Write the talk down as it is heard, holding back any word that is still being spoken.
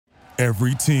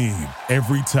Every team,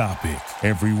 every topic,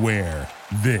 everywhere.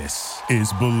 This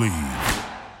is Believe.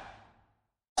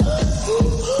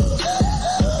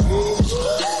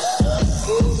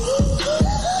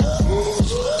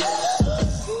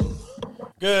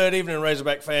 Good evening,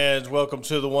 Razorback fans. Welcome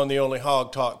to the one, the only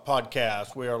Hog Talk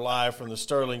podcast. We are live from the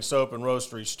Sterling Soap and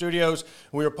Roastery Studios.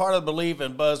 We are part of the Believe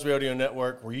and Buzz Radio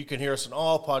Network, where you can hear us on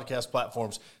all podcast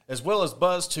platforms, as well as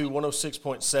Buzz to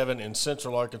 106.7 in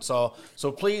Central Arkansas.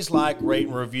 So please like, rate,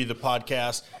 and review the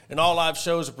podcast. And all live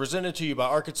shows are presented to you by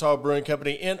Arkansas Brewing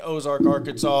Company in Ozark,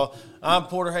 Arkansas. I'm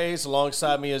Porter Hayes.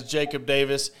 Alongside me is Jacob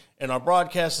Davis. And our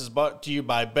broadcast is brought to you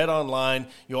by Bet Online.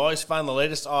 You'll always find the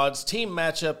latest odds, team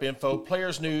matchup info,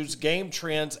 players news, game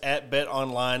trends at Bet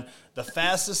Online, the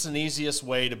fastest and easiest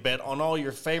way to bet on all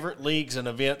your favorite leagues and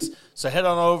events. So head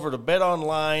on over to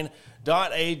betonline.ag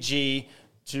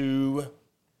to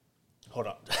 – hold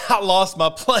on. I lost my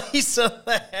place on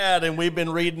that, and we've been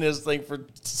reading this thing for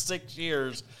 6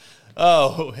 years.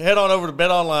 Oh, head on over to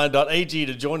betonline.ag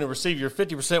to join and receive your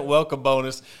 50% welcome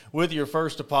bonus with your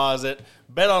first deposit.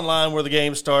 Bet Online, where the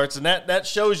game starts, and that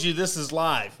shows you this is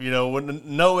live. You know,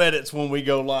 no edits when we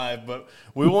go live. But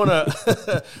we want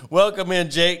to welcome in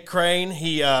Jake Crain.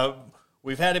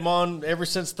 We've had him on ever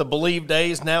since the Believe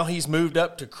days. Now he's moved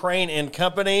up to Crain and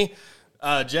Company.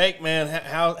 Jake, man,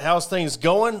 how's things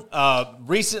going?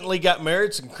 Recently got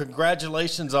married, so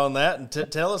congratulations on that. And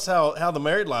tell us how the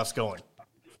married life's going.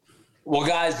 Well,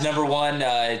 guys, number one,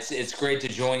 it's great to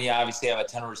join you. Obviously, I have a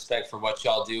ton of respect for what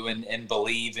y'all do and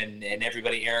Believe and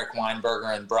everybody, Eric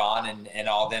Weinberger and Braun and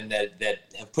all them that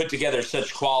have put together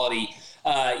such quality,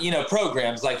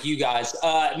 programs like you guys.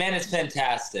 Man, it's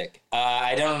fantastic.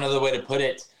 I don't know another way to put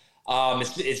it.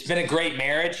 It's been a great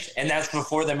marriage, and that's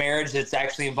before the marriage that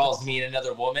actually involves me and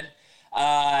another woman.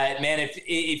 Man,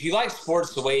 if you like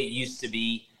sports the way it used to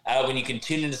be, when you can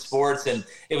tune into sports, and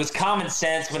it was common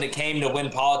sense when it came to when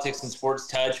politics and sports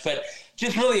touch, but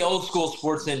just really old school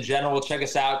sports in general. Check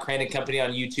us out, Crain & Company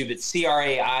on YouTube. It's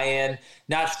Crain,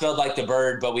 not spelled like the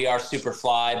bird, but we are super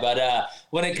fly. But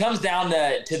when it comes down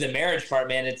to the marriage part,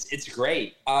 man, it's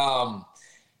great. I've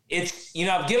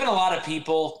given a lot of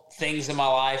people things in my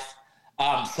life,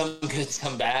 some good,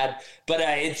 some bad, but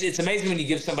it's amazing when you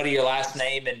give somebody your last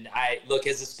name. And look,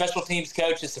 as a special teams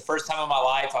coach, it's the first time in my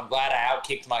life. I'm glad I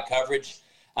outkicked my coverage,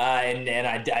 and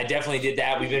I definitely did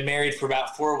that. We've been married for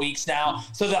about 4 weeks now,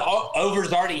 so the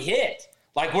over's already hit.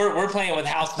 Like we're playing with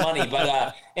house money.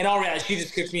 But in all reality, she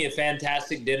just cooked me a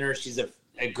fantastic dinner. She's a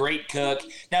great cook.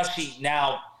 Now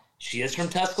she is from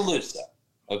Tuscaloosa,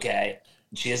 okay?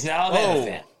 She is an Alabama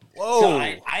fan. Whoa. So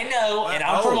I know, and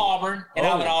I'm from Auburn, and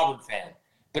I'm an Auburn fan.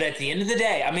 But at the end of the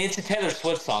day, I mean, it's a Taylor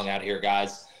Swift song out here,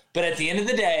 guys. But at the end of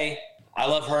the day, I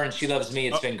love her and she loves me.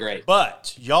 It's been great.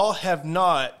 But y'all have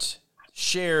not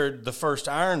shared the first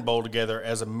Iron Bowl together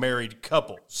as a married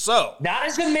couple. So not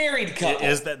as a married couple.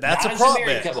 That's a prop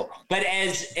bet. Couple, but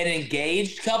as an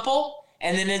engaged couple,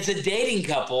 and then as a dating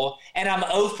couple, and I'm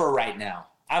 0 for right now.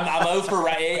 I'm 0 for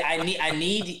right. I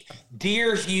need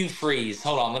Dear Hugh Freeze.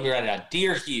 Hold on, let me write it down.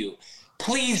 Dear Hugh,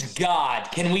 please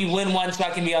God, can we win one so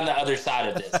I can be on the other side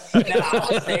of this? Now,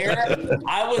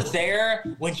 I was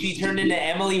there when she turned into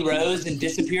Emily Rose and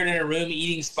disappeared in a room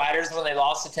eating spiders when they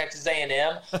lost to Texas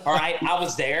A&M. All right, I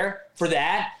was there for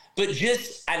that. But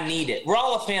I need it. We're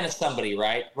all a fan of somebody,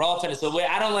 right? We're all a fan of somebody.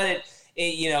 I don't let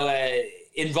it,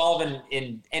 involve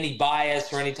in any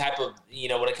bias or any type of,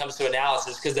 when it comes to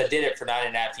analysis, because I did it for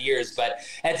 9.5 years. But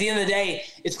at the end of the day,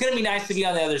 it's going to be nice to be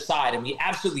on the other side. And we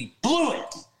absolutely blew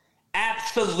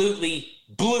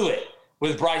it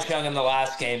with Bryce Young in the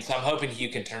last game. So I'm hoping you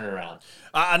can turn it around.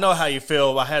 I know how you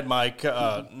feel. I had my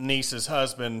niece's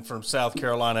husband from South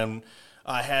Carolina, and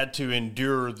I had to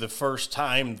endure the first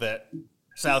time that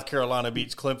South Carolina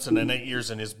beats Clemson in 8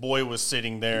 years, and his boy was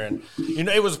sitting there. And,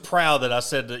 it was proud that I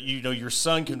said that, your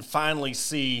son can finally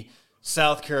see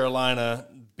South Carolina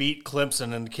beat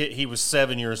Clemson, and he was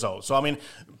 7 years old. So, I mean,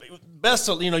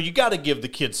 you got to give the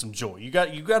kid some joy. You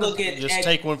got to just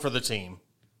take one for the team.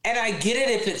 And I get it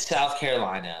if it's South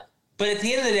Carolina. But at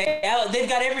the end of the day, they've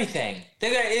got everything.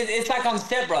 It's like on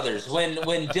Step Brothers when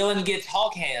Dylan gets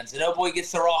Hulk hands and Boy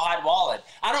gets the rawhide wallet.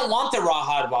 I don't want the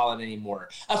rawhide wallet anymore.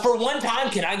 For one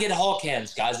time, can I get Hulk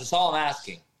hands, guys? That's all I'm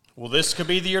asking. Well, this could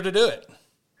be the year to do it.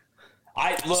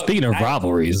 Speaking of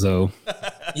rivalries, though.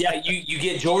 Yeah, you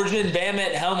get Georgia and Bama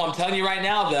at home. I'm telling you right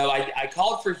now, though, I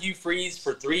called for Hugh Freeze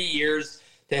for 3 years.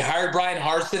 They hired Brian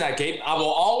Harsin. I will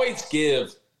always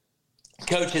give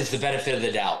coaches the benefit of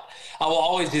the doubt. I will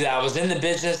always do that. I was in the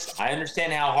business. I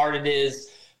understand how hard it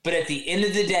is. But at the end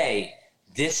of the day,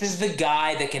 this is the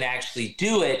guy that can actually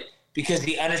do it because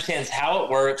he understands how it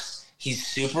works. He's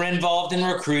super involved in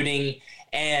recruiting,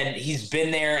 and he's been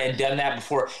there and done that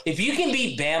before. If you can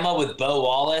beat Bama with Bo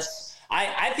Wallace,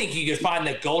 I think you could find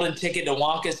the golden ticket to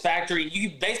Wonka's factory. You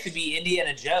could basically be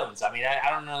Indiana Jones. I mean,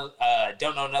 I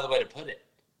don't know another way to put it.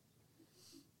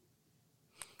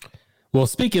 Well,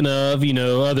 speaking of,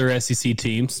 other SEC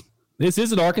teams, this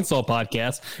is an Arkansas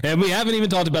podcast, and we haven't even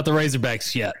talked about the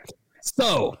Razorbacks yet.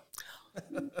 So,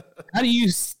 what do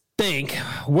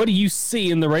you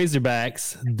see in the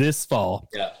Razorbacks this fall?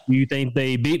 Yeah. Do you think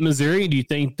they beat Missouri? Do you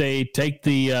think they take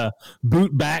the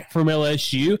boot back from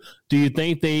LSU? Do you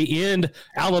think they end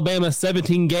Alabama's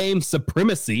 17-game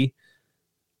supremacy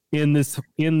in this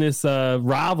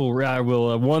rivalry,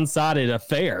 one-sided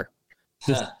affair?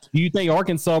 Do you think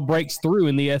Arkansas breaks through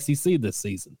in the SEC this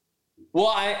season? Well,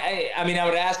 I mean, I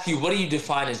would ask you, what do you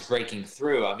define as breaking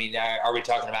through? I mean, are we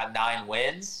talking about 9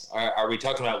 wins? Are we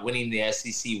talking about winning the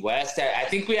SEC West? I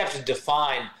think we have to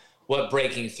define what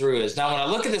breaking through is. Now, when I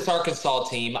look at this Arkansas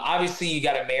team, obviously you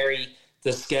got to marry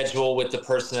the schedule with the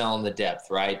personnel and the depth,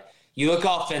 right? You look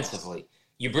offensively.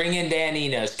 You bring in Dan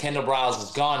Enos. Kendall Briles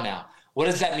is gone now. What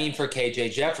does that mean for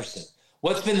KJ Jefferson?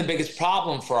 What's been the biggest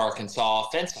problem for Arkansas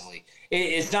offensively?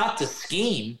 It's not the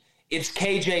scheme. It's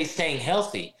KJ staying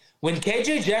healthy. When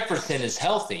KJ Jefferson is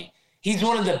healthy, he's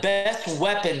one of the best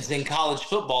weapons in college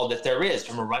football that there is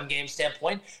from a run game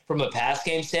standpoint, from a pass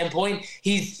game standpoint.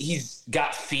 He's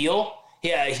got feel.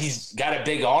 Yeah, he's got a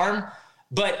big arm.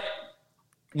 But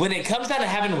when it comes down to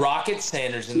having Rocket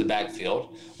Sanders in the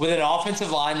backfield with an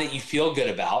offensive line that you feel good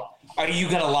about, are you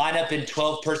going to line up in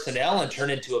 12 personnel and turn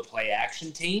into a play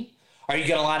action team? Are you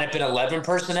going to line up in 11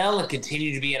 personnel and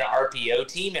continue to be an RPO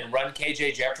team and run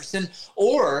KJ Jefferson?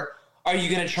 Or are you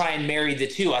going to try and marry the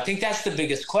two? I think that's the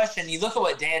biggest question. You look at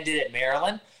what Dan did at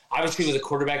Maryland, obviously with a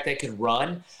quarterback that could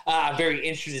run. I'm very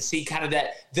interested to see kind of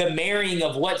the marrying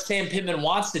of what Sam Pittman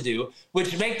wants to do,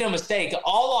 which, make no mistake,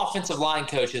 all offensive line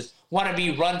coaches want to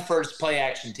be run-first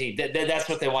play-action team. That's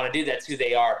what they want to do. That's who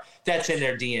they are. That's in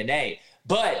their DNA.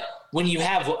 But when you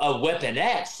have a weapon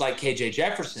X like KJ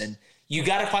Jefferson, you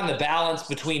got to find the balance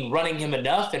between running him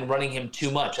enough and running him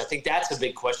too much. I think that's a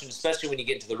big question, especially when you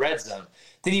get to the red zone.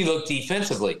 Then you look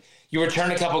defensively. You return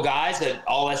a couple guys,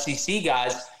 all SEC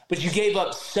guys, but you gave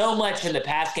up so much in the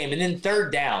pass game. And then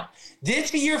third down.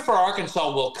 This year for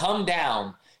Arkansas will come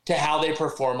down to how they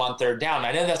perform on third down.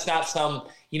 I know that's not some,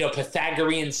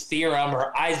 Pythagorean's theorem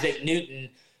or Isaac Newton,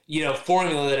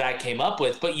 formula that I came up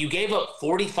with, but you gave up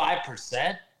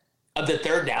 45% of the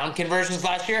third down conversions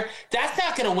last year. That's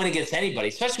not going to win against anybody,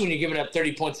 especially when you're giving up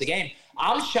 30 points a game.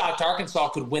 I'm shocked Arkansas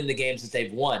could win the games that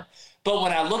they've won. But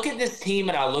when I look at this team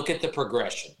and I look at the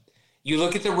progression, you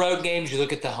look at the road games, you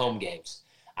look at the home games.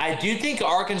 I do think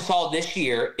Arkansas this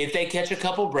year, if they catch a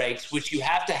couple breaks, which you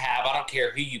have to have, I don't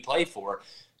care who you play for,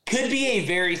 could be a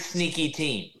very sneaky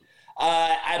team.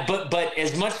 But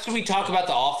as much as we talk about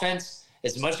the offense,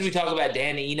 as much as we talk about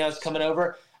Dan Enos coming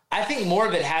over, I think more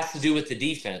of it has to do with the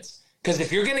defense. Because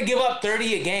if you're going to give up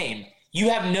 30 a game, you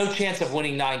have no chance of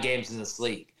winning 9 games in this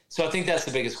league. So I think that's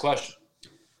the biggest question.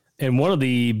 And one of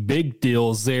the big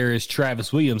deals there is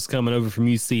Travis Williams coming over from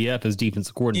UCF as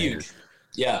defensive coordinator. Huge.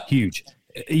 Yeah. Huge.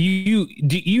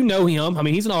 You know him. I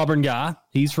mean, he's an Auburn guy.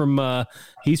 He's from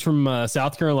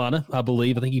South Carolina, I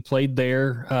believe. I think he played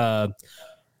there,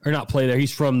 or not play there.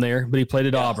 He's from there, but he played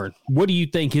at Auburn. What do you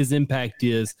think his impact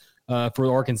is for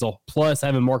Arkansas? Plus,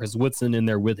 having Marcus Woodson in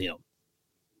there with him.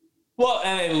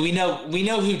 Well, we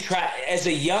know who as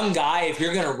a young guy, if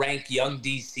you're going to rank young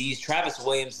DCs, Travis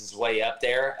Williams is way up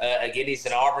there. Again, he's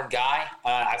an Auburn guy.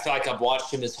 I feel like I've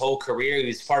watched him his whole career. He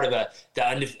was part of a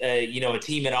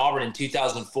team in Auburn in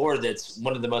 2004 that's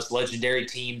one of the most legendary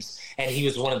teams, and he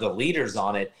was one of the leaders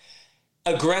on it.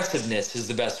 Aggressiveness is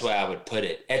the best way I would put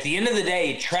it. At the end of the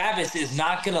day, Travis is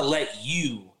not going to let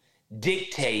you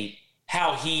dictate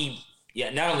how he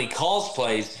not only calls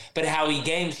plays, but how he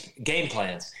game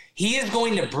plans. He is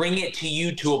going to bring it to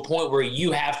you to a point where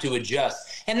you have to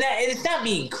adjust. And that it's not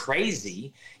being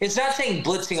crazy. It's not saying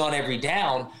blitzing on every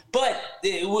down, but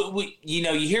you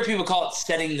hear people call it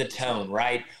setting the tone,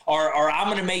 right? Or I'm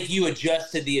going to make you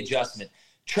adjust to the adjustment.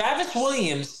 Travis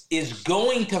Williams is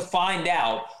going to find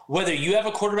out whether you have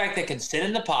a quarterback that can sit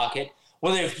in the pocket,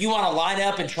 whether if you want to line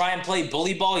up and try and play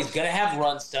bully ball, he's going to have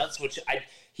run stunts, which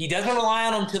he doesn't rely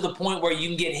on them to the point where you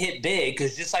can get hit big,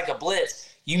 because just like a blitz,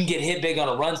 you can get hit big on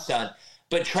a run stunt.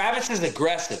 But Travis is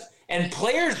aggressive, and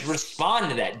players respond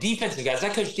to that. Defensive guys. I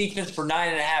coached defense for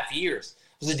 9.5 years.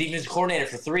 I was a defensive coordinator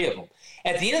for 3 of them.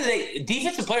 At the end of the day,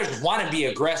 defensive players want to be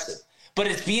aggressive, but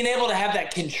it's being able to have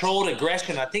that controlled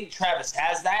aggression. I think Travis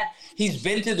has that. He's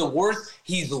been through the worst.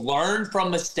 He's learned from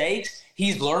mistakes.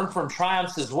 He's learned from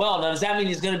triumphs as well. Now, does that mean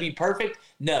he's going to be perfect?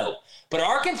 No. But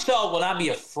Arkansas will not be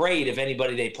afraid of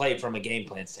anybody they play from a game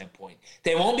plan standpoint.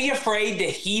 They won't be afraid to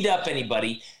heat up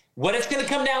anybody. What it's going to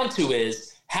come down to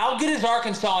is how good is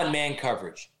Arkansas in man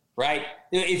coverage, right?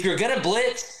 If you're going to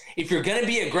blitz, if you're going to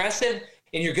be aggressive,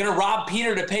 and you're going to rob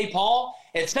Peter to pay Paul,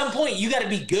 at some point you got to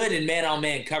be good in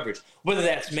man-on-man coverage, whether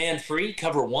that's man-free,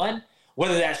 cover one,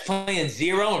 whether that's playing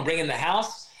zero and bringing the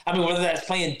house. I mean, whether that's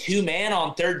playing two-man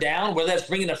on third down, whether that's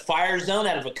bringing a fire zone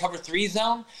out of a cover three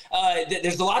zone.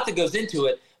 There's a lot that goes into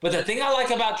it. But the thing I like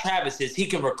about Travis is he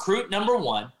can recruit, number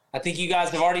one. I think you guys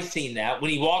have already seen that. When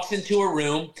he walks into a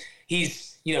room,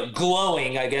 he's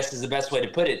glowing, I guess is the best way to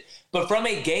put it. But from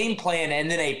a game plan and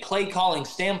then a play-calling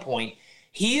standpoint,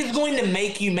 he is going to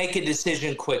make you make a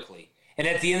decision quickly. And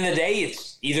at the end of the day,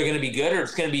 it's either going to be good or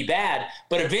it's going to be bad.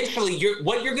 But eventually,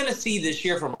 what you're going to see this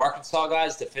year from Arkansas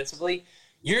guys defensively,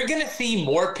 you're going to see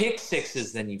more pick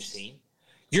sixes than you've seen.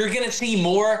 You're going to see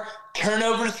more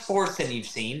turnovers forced than you've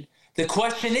seen. The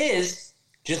question is,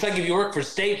 just like if you work for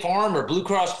State Farm or Blue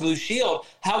Cross Blue Shield,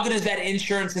 how good is that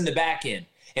insurance in the back end?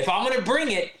 If I'm going to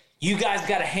bring it, you guys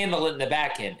got to handle it in the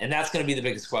back end. And that's going to be the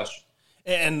biggest question.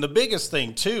 And the biggest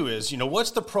thing, too, is,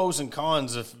 what's the pros and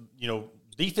cons of,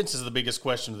 defense is the biggest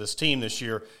question of this team this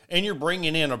year, and you're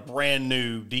bringing in a brand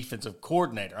new defensive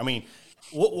coordinator. I mean,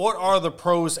 what are the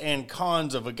pros and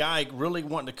cons of a guy really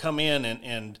wanting to come in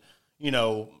and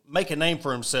make a name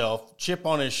for himself, chip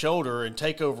on his shoulder, and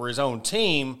take over his own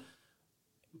team,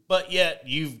 but yet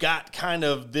you've got kind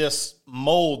of this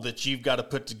mold that you've got to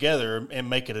put together and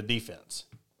make it a defense?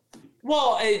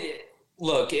 Well,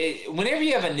 look, whenever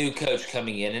you have a new coach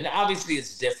coming in, and obviously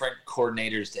it's different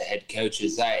coordinators to head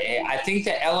coaches, I think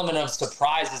the element of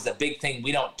surprise is a big thing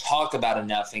we don't talk about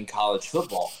enough in college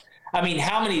football. I mean,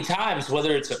 how many times,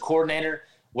 whether it's a coordinator,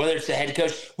 whether it's a head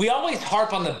coach, we always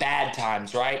harp on the bad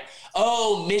times, right?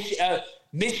 Oh,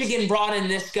 Michigan brought in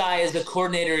this guy as a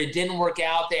coordinator. It didn't work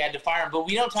out. They had to fire him. But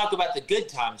we don't talk about the good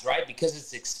times, right? Because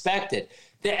it's expected.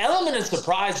 The element of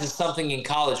surprise is something in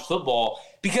college football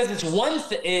because it's one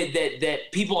that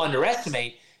people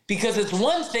underestimate, because it's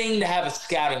one thing to have a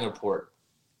scouting report.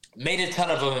 Made a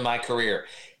ton of them in my career.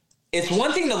 It's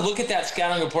one thing to look at that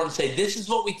scouting report and say, this is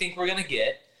what we think we're going to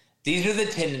get. These are the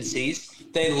tendencies.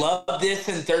 They love this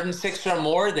in 3rd and 6 or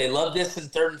more. They love this in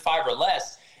 3rd and 5 or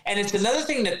less. And it's another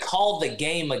thing to call the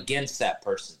game against that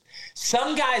person.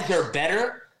 Some guys are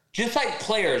better, just like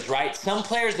players, right? Some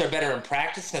players are better in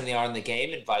practice than they are in the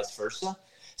game and vice versa.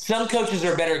 Some coaches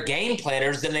are better game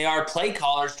planners than they are play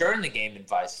callers during the game and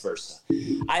vice versa.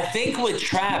 I think with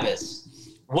Travis,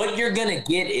 what you're going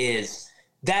to get is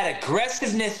that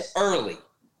aggressiveness early,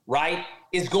 right,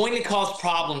 is going to cause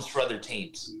problems for other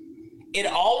teams. It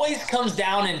always comes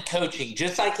down in coaching,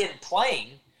 just like in playing,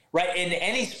 right, in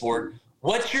any sport.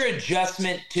 What's your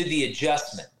adjustment to the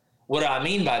adjustment? What do I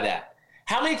mean by that?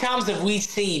 How many times have we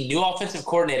seen new offensive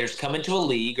coordinators come into a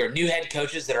league, or new head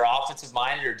coaches that are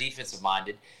offensive-minded or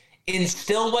defensive-minded,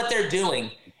 instill what they're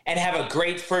doing and have a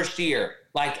great first year?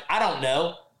 Like, I don't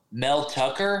know, Mel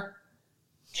Tucker,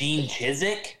 Gene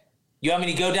Chizik. You want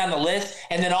me to go down the list?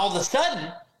 And then all of a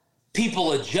sudden,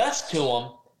 people adjust to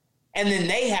them, and then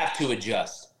they have to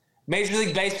adjust. Major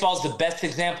League Baseball is the best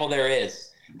example there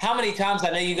is. How many times,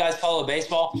 I know you guys follow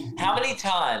baseball, how many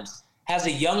times has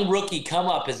a young rookie come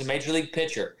up as a Major League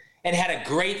pitcher and had a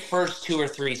great first 2 or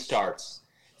 3 starts?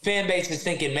 Fan base is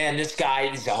thinking, man, this guy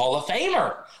is a Hall of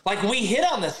Famer. Like, we hit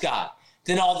on this guy.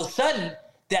 Then all of a sudden,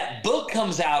 that book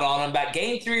comes out on him about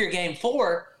game 3 or game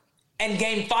 4, and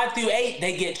game 5 through 8,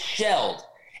 they get shelled.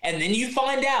 And then you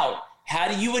find out, how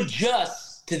do you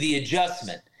adjust to the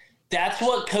adjustment? That's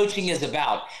what coaching is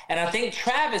about. And I think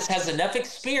Travis has enough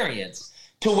experience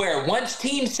to where once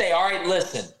teams say, all right,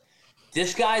 listen,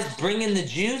 this guy's bringing the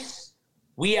juice,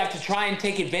 we have to try and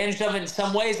take advantage of it in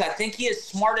some ways. I think he is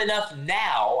smart enough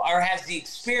now, or has the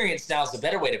experience now is the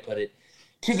better way to put it,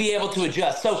 to be able to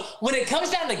adjust. So when it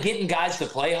comes down to getting guys to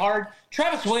play hard,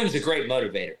 Travis Williams is a great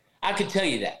motivator. I could tell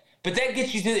you that. But that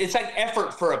gets you through. It's like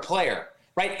effort for a player,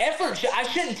 right? Effort, I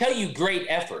shouldn't tell you great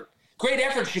effort. Great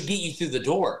effort should get you through the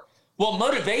door. Well,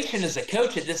 motivation as a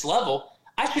coach at this level,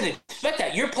 I should expect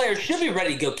that. Your players should be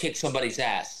ready to go kick somebody's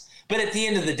ass. But at the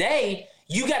end of the day,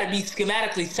 you got to be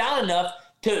schematically sound enough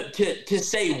to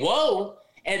say whoa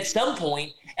at some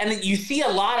point. And you see a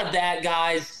lot of that,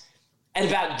 guys, at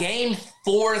about game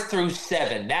 4 through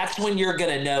 7. That's when you're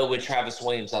going to know with Travis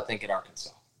Williams, I think, at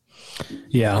Arkansas.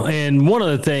 Yeah, and one of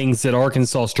the things that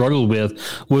Arkansas struggled with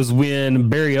was when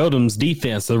Barry Odom's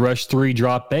defense, the rush 3,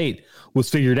 drop 8, was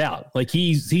figured out. Like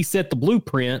he set the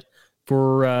blueprint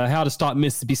for how to stop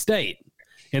Mississippi State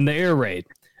in the air raid.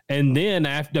 And then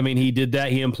he did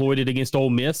that. He employed it against Ole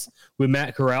Miss with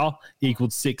Matt Corral,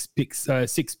 equaled six picks,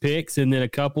 and then a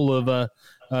couple of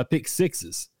pick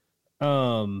sixes.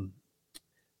 But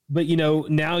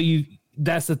now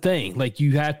that's the thing. Like,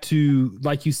 you have to,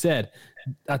 like you said,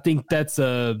 I think that's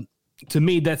to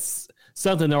me, that's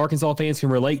something that Arkansas fans can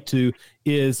relate to,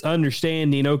 is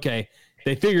understanding, okay,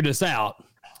 they figured us out.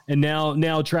 And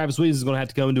now Travis Williams is going to have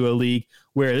to go into a league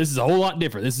where this is a whole lot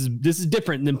different. This is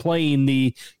different than playing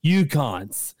the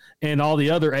UConns and all the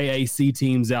other AAC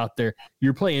teams out there.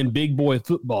 You're playing big boy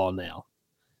football now.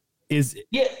 It's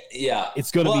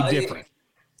going to be different.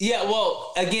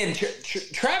 Well, again,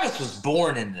 Travis was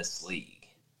born in this league.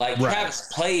 Like, right. Travis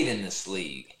played in this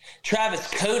league. Travis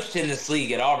coached in this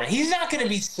league at Auburn. He's not going to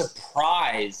be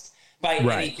surprised by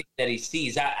anything that he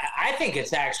sees. I think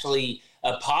it's actually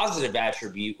a positive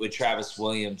attribute with Travis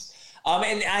Williams.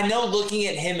 And I know, looking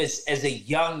at him as a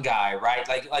young guy, right?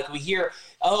 Like we hear,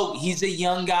 oh, he's a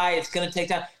young guy, it's going to take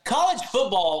time. College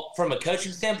football, from a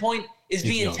coaching standpoint, is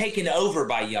being taken over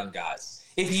by young guys.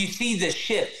 If you see the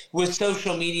shift with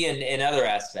social media and other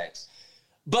aspects.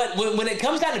 But when it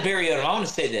comes down to Barry Odom, I want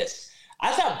to say this.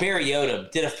 I thought Barry Odom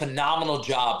did a phenomenal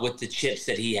job with the chips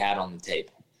that he had on the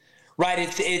table. Right?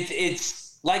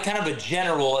 It's like kind of a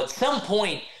general. At some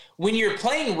point, when you're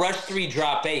playing rush 3,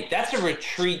 drop 8, that's a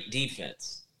retreat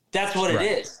defense. That's what it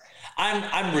is.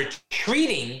 I'm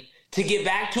retreating to get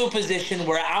back to a position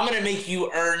where I'm going to make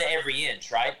you earn every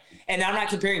inch, right? And I'm not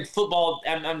comparing football.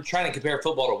 I'm trying to compare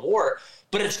football to war.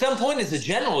 But at some point, as a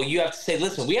general, you have to say,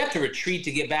 listen, we have to retreat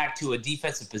to get back to a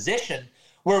defensive position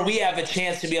where we have a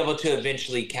chance to be able to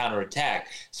eventually counterattack.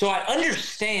 So I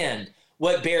understand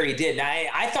what Barry did. And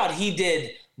I thought he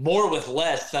did more with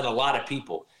less than a lot of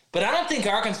people. But I don't think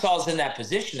Arkansas is in that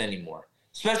position anymore,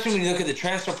 especially when you look at the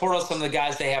transfer portal, some of the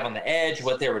guys they have on the edge,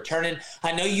 what they're returning.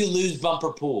 I know you lose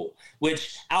Bumper Poole,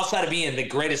 which, outside of being the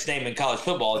greatest name in college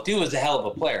football, dude was a hell of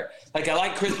a player. Like, I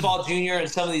like Chris Paul Jr.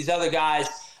 and some of these other guys.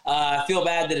 I feel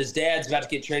bad that his dad's about to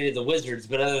get traded to the Wizards,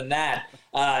 but other than that,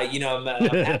 I'm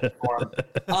happy for him.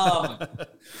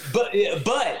 But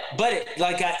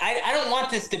I don't want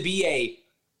this to be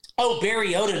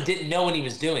Barry Odom didn't know what he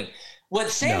was doing. What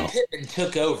Sam Pittman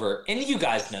took over, and you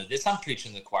guys know this, I'm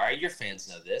preaching to the choir, your fans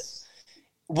know this.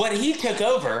 What he took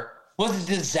over was a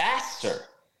disaster.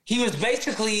 He was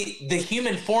basically the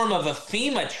human form of a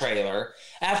FEMA trailer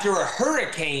after a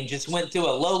hurricane just went through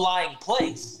a low-lying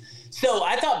place. So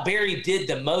I thought Barry did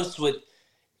the most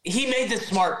he made the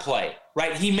smart play,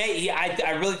 right?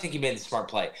 I really think he made the smart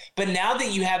play. But now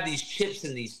that you have these chips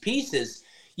and these pieces,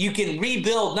 you can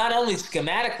rebuild not only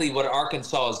schematically what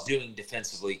Arkansas is doing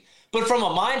defensively, but from a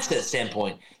mindset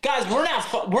standpoint. Guys, we're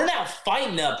not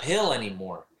fighting uphill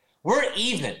anymore. We're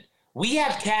even. We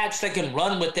have cats that can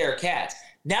run with their cats.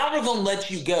 Now we're going to let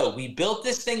you go. We built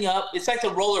this thing up. It's like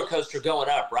the roller coaster going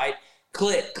up, right?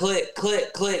 Click, click,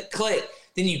 click, click, click.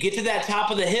 Then you get to that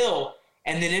top of the hill,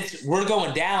 and then we're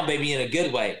going down, baby, in a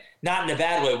good way, not in a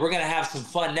bad way. We're going to have some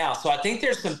fun now. So I think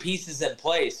there's some pieces in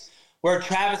place where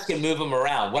Travis can move them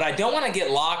around. What I don't want to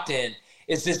get locked in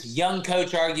is this young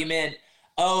coach argument.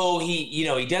 Oh, he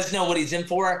doesn't know what he's in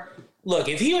for. Look,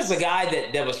 if he was a guy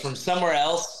that was from somewhere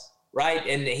else, right,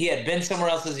 and he had been somewhere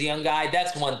else as a young guy,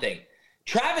 that's one thing.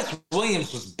 Travis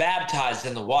Williams was baptized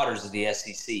in the waters of the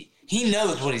SEC. He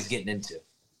knows what he's getting into.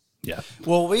 Yeah.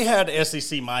 Well, we had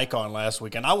SEC Mike on last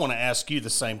week, and I want to ask you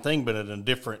the same thing, but in a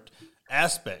different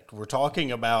aspect. We're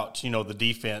talking about, the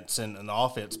defense and the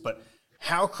offense, but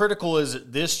how critical is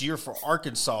it this year for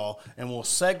Arkansas? And we'll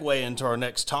segue into our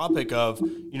next topic of,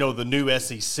 the new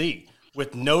SEC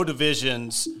with no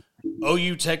divisions,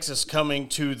 OU Texas coming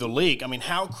to the league. I mean,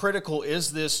 how critical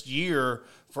is this year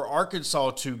for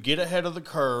Arkansas to get ahead of the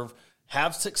curve,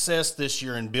 have success this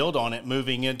year, and build on it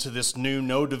moving into this new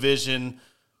no division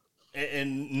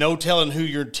and no telling who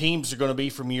your teams are going to be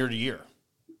from year to year?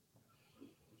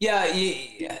 Yeah.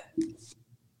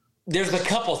 There's a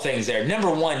couple things there.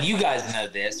 Number one, you guys know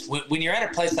this. When you're at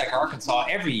a place like Arkansas,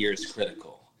 every year is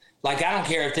critical. Like, I don't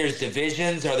care if there's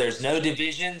divisions or there's no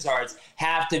divisions or it's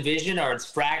half division or it's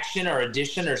fraction or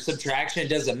addition or subtraction. It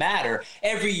doesn't matter.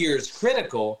 Every year is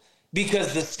critical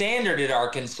because the standard at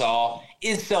Arkansas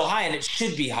is so high, and it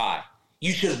should be high.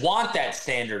 You should want that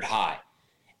standard high.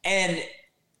 And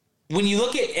when you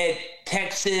look at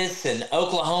Texas and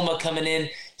Oklahoma coming in,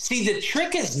 see, the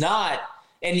trick is not,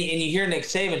 and you hear Nick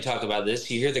Saban talk about this,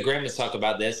 you hear the Grammys talk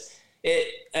about this,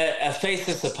 a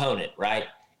faceless opponent, right?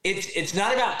 It's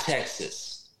not about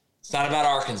Texas. It's not about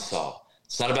Arkansas.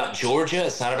 It's not about Georgia.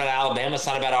 It's not about Alabama. It's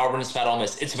not about Auburn. It's about Ole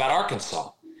Miss. It's about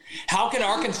Arkansas. How can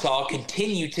Arkansas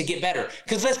continue to get better?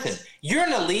 Because, listen, you're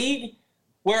in a league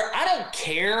where I don't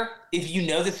care if you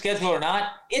know the schedule or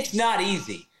not. It's not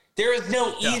easy. There is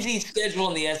no easy schedule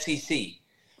in the SEC.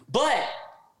 But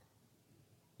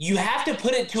you have to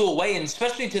put it to a way, and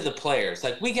especially to the players.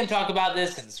 Like, we can talk about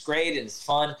this, and it's great, and it's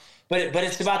fun, but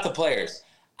it's about the players.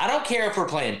 I don't care if we're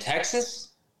playing Texas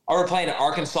or we're playing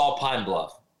Arkansas Pine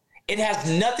Bluff. It has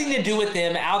nothing to do with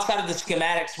them outside of the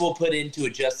schematics we'll put into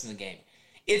adjusting the game.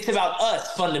 It's about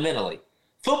us fundamentally.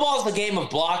 Football is a game of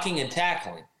blocking and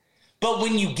tackling. But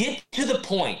when you get to the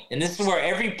point, and this is where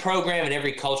every program and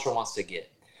every culture wants to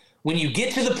get, when you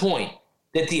get to the point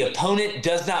that the opponent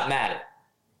does not matter,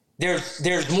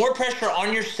 there's more pressure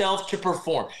on yourself to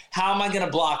perform. How am I going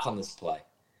to block on this play?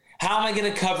 How am I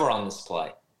going to cover on this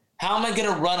play? How am I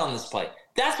going to run on this play?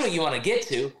 That's what you want to get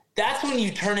to. That's when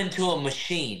you turn into a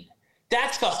machine.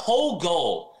 That's the whole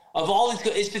goal of all this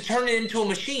is to turn it into a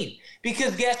machine.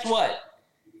 Because guess what?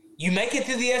 You make it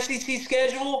through the SEC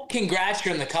schedule, congrats,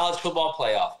 you're in the college football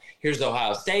playoff. Here's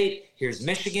Ohio State, here's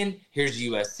Michigan, here's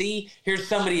USC, here's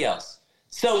somebody else.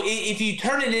 So if you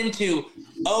turn it into,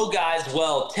 oh, guys,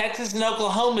 well, Texas and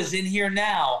Oklahoma's in here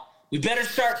now, we better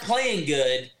start playing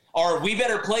good, or we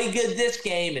better play good this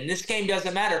game, and this game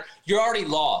doesn't matter, you're already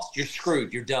lost. You're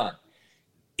screwed. You're done.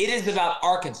 It is about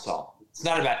Arkansas. It's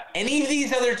not about any of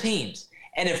these other teams.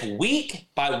 And if week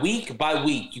by week by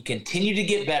week you continue to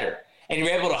get better and you're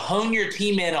able to hone your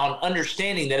team in on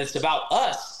understanding that it's about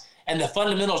us and the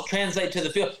fundamentals translate to the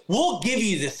field, we'll give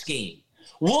you the scheme.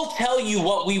 We'll tell you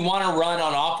what we want to run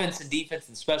on offense and defense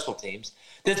and special teams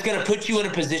that's going to put you in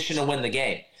a position to win the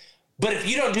game. But if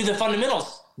you don't do the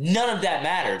fundamentals, none of that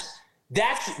matters.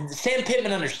 Sam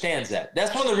Pittman understands that.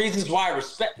 That's one of the reasons why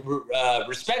I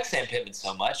respect Sam Pittman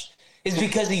so much, is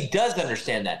because he does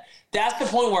understand that. That's the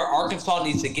point where Arkansas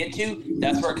needs to get to.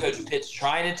 That's where Coach Pitt's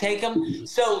trying to take them.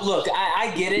 So, look,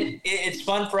 I get it. It's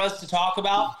fun for us to talk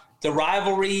about the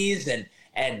rivalries and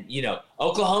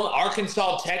Oklahoma,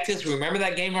 Arkansas, Texas. Remember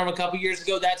that game from a couple years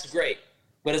ago? That's great.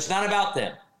 But it's not about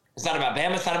them. It's not about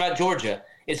Bama. It's not about Georgia.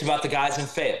 It's about the guys in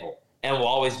Fayetteville, and will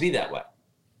always be that way.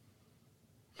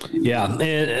 Yeah,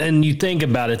 and you think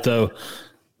about it though,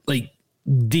 like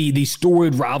the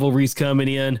storied rivalries coming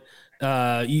in.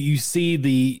 You see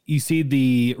the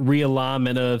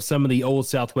realignment of some of the old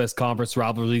Southwest Conference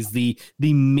rivalries, the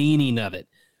meaning of it.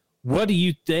 What do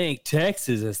you think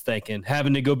Texas is thinking,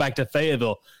 having to go back to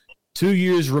Fayetteville 3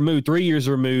 years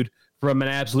removed from an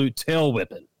absolute tail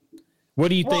whipping? What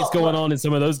do you think's going on in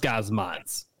some of those guys'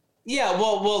 minds? Yeah,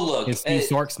 well, look. In Steve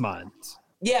Sark's minds.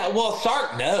 Yeah, well,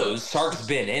 Sark knows. Sark's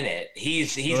been in it.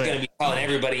 He's going to be telling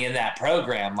everybody in that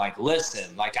program, like,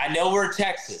 listen, like, I know we're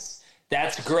Texas.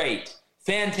 That's great.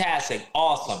 Fantastic.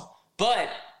 Awesome. But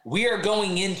we are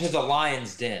going into the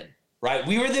Lion's Den, right?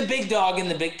 We were the big dog in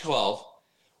the Big 12.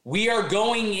 We are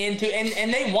going into –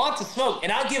 and they want to smoke.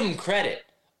 And I'll give them credit.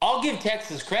 I'll give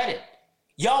Texas credit.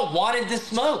 Y'all wanted the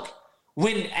smoke.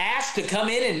 When asked to come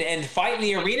in and fight in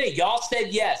the arena, y'all said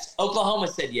yes. Oklahoma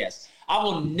said yes. I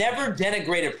will never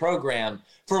denigrate a program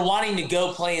for wanting to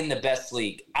go play in the best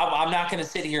league. I'm not going to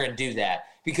sit here and do that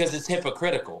because it's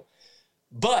hypocritical.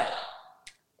 But,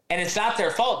 and it's not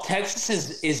their fault,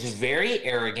 Texas is very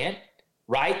arrogant,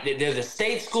 right? They're the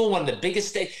state school, one of the biggest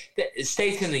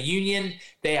states in the union.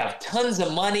 They have tons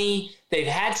of money. They've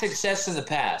had success in the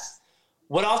past.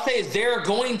 What I'll say is they're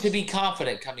going to be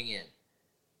confident coming in.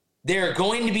 They're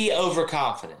going to be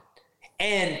overconfident.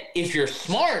 And if you're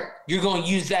smart, you're going to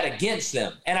use that against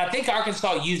them. And I think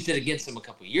Arkansas used it against them a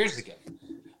couple of years ago.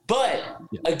 But,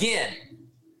 again,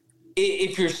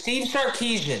 if you're Steve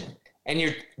Sarkisian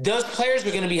and those players are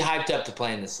going to be hyped up to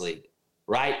play in this league,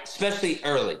 right? Especially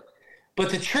early. But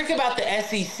the trick about the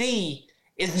SEC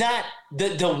is not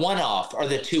the one-off or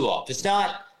the two-off. It's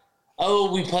not,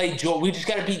 we just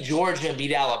got to beat Georgia and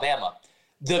beat Alabama.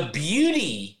 The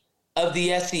beauty of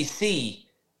the SEC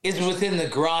is within the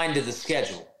grind of the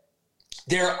schedule.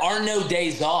 There are no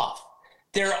days off.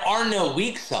 There are no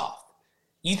weeks off.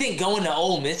 You think going to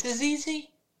Ole Miss is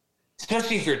easy?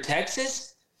 Especially if you're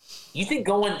Texas? You think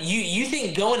going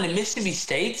to Mississippi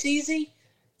State's easy?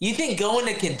 You think going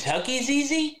to Kentucky's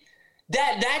easy?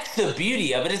 That's the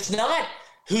beauty of it. It's not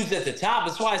who's at the top.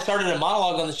 That's why I started a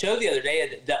monologue on the show the other day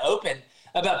at the Open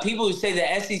about people who say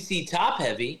the SEC top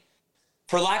heavy,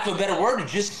 for lack of a better word, are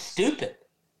just stupid.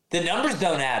 The numbers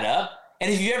don't add up.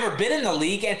 And if you've ever been in the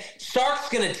league, and Sark's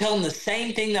going to tell them the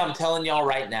same thing that I'm telling y'all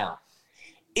right now.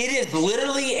 It is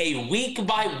literally a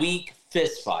week-by-week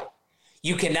fist fight.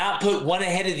 You cannot put one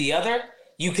ahead of the other.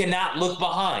 You cannot look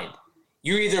behind.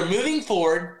 You're either moving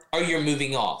forward or you're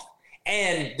moving off.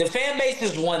 And the fan base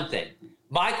is one thing.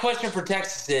 My question for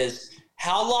Texas is,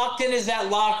 how locked in is that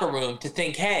locker room to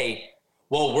think, hey,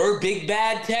 well, we're big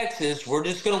bad Texas. We're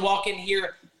just going to walk in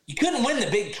here. You couldn't win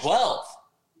the Big 12.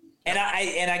 And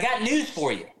I got news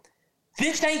for you.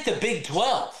 This ain't the Big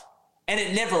 12, and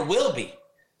it never will be.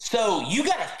 So you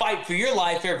got to fight for your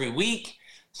life every week.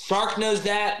 Sark knows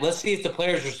that. Let's see if the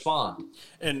players respond.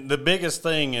 And the biggest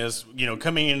thing is,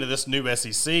 coming into this new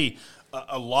SEC,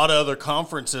 a lot of other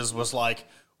conferences was like,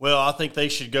 well, I think they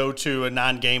should go to a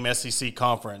 9-game SEC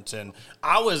conference. And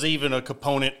I was even a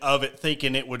component of it,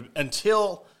 thinking it would,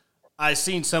 until I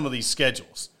seen some of these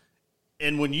schedules.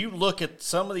 And when you look at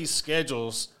some of these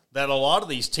schedules that a lot of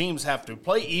these teams have to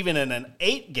play, even in an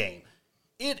 8-game,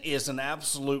 it is an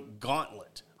absolute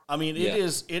gauntlet. I mean,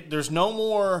 there's no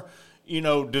more,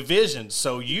 divisions.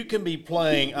 So you can be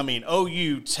playing,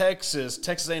 OU, Texas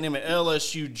A&M, and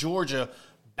LSU, Georgia,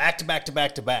 back to back to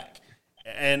back to back.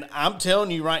 And I'm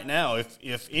telling you right now,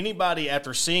 if anybody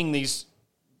after seeing these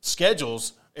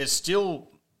schedules is still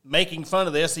making fun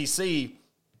of the SEC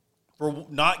for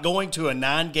not going to a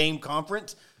 9-game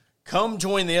conference, come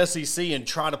join the SEC and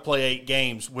try to play 8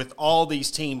 games with all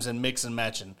these teams and mix and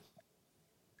matching.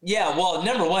 Yeah, well,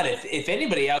 number one, if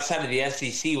anybody outside of the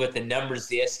SEC with the numbers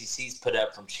the SEC's put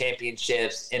up from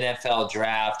championships, NFL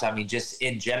draft, just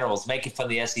in general, is making fun of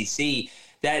the SEC,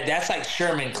 that's like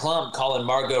Sherman Klump calling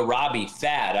Margot Robbie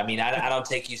fat. I don't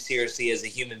take you seriously as a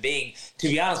human being. To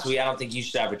be honest with you, I don't think you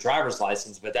should have a driver's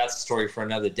license, but that's a story for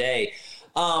another day.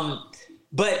 My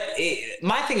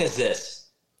thing is this.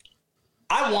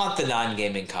 I want the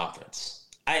 9-game conference.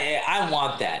 I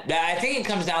want that. I think it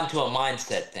comes down to a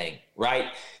mindset thing, right?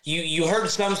 You heard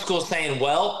some schools saying,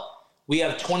 well, we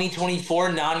have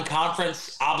 2024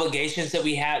 non-conference obligations that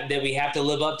we have to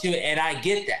live up to, and I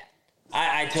get that.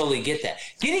 I totally get that.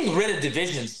 Getting rid of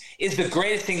divisions is the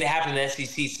greatest thing that happened in the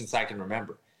SEC since I can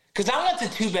remember. Because I want the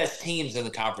 2 best teams in the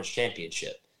conference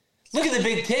championship. Look at the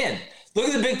Big Ten. Look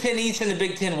at the Big Ten East and the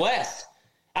Big Ten West.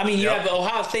 You have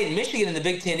Ohio State and Michigan in the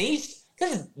Big Ten East.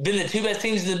 This has been the 2 best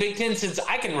teams in the Big Ten since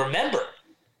I can remember.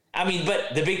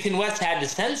 But the Big Ten West had to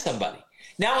send somebody.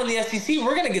 Now in the SEC,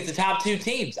 we're going to get the top 2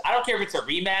 teams. I don't care if it's a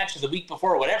rematch or the week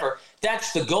before or whatever.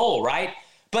 That's the goal, right?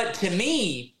 But to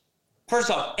me,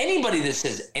 first off, anybody that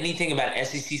says anything about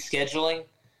SEC scheduling,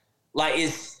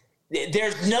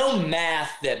 there's no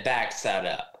math that backs that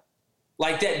up.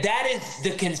 That is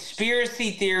the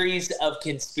conspiracy theories of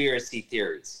conspiracy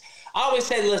theories. I always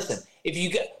say, listen,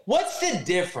 what's the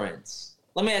difference?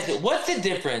 Let me ask you, what's the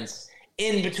difference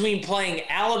in between playing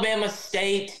Alabama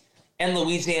State and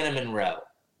Louisiana Monroe?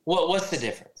 What's the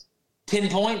difference? 10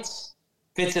 points?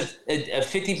 If it's a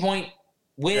 50-point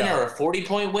win or a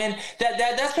 40-point win?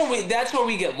 That's where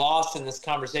we get lost in this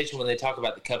conversation when they talk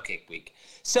about the Cupcake Week.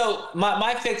 So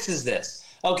my fix is this.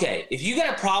 Okay, if you got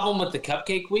a problem with the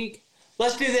Cupcake Week,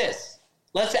 let's do this.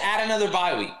 Let's add another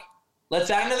bye week. Let's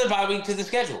add another bye week to the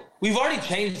schedule. We've already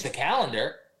changed the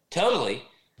calendar, totally,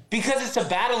 because it's a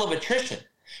battle of attrition.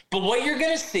 But what you're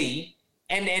going to see,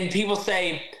 and people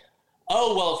say,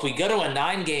 oh, well, if we go to a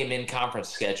 9-game in-conference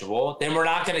schedule, then we're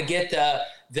not going to get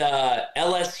the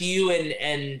LSU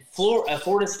and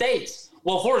Florida States.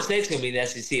 Well, Florida State's going to be in the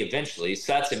SEC eventually,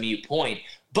 so that's a moot point.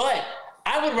 But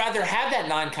I would rather have that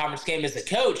non-conference game as a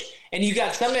coach. And you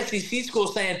got some SEC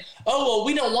schools saying, oh, well,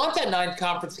 we don't want that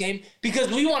non-conference game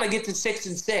because we want to get to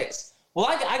 6-6. Well,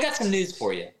 I got some news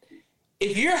for you.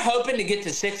 If you're hoping to get to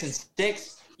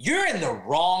 6-6, you're in the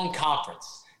wrong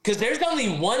conference. Because there's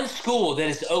only one school that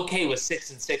is okay with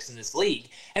 6-6 in this league,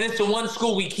 and it's the one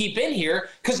school we keep in here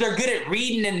because they're good at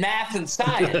reading and math and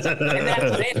science, and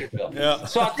that's Vanderbilt. Yeah.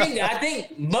 So I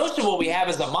think most of what we have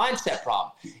is a mindset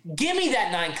problem. Give me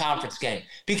that 9-conference game,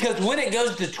 because when it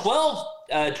goes to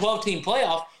 12-team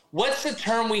playoff, what's the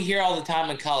term we hear all the time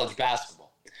in college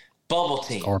basketball? Bubble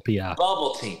team. RPI.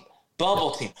 Bubble team. Bubble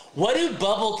team. What do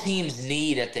bubble teams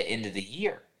need at the end of the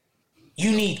year?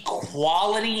 You need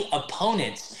quality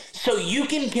opponents so you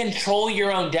can control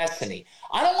your own destiny.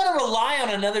 I don't want to rely on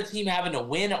another team having to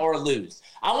win or lose.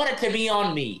 I want it to be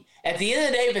on me. At the end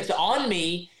of the day, if it's on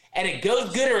me and it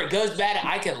goes good or it goes bad,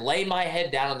 I can lay my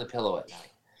head down on the pillow at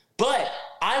night. But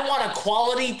I want a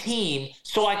quality team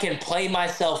so I can play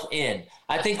myself in.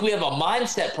 I think we have a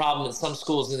mindset problem in some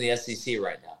schools in the SEC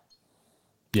right now.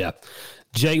 Yeah.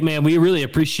 Jake, man, we really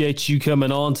appreciate you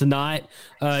coming on tonight.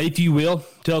 If you will,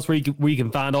 tell us where you can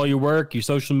find all your work, your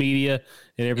social media,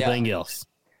 and everything else.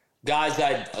 Guys,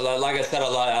 like I said,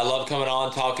 I love coming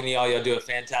on, talking to y'all. Y'all do a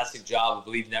fantastic job. I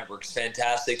believe Network's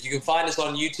fantastic. You can find us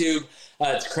on YouTube.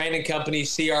 It's Crain & Company,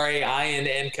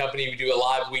 Crainn Company. We do a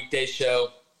live weekday show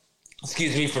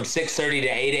from 6:30 to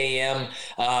 8 a.m.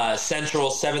 Central,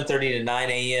 7:30 to 9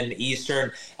 a.m.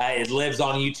 Eastern. It lives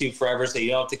on YouTube forever, so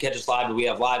you don't have to catch us live, but we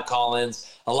have live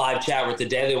call-ins, a live chat with the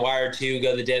Daily Wire too. Go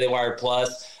to the Daily Wire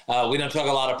Plus. We don't talk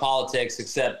a lot of politics,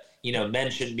 except, men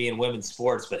shouldn't be in women's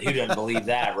sports, but who doesn't believe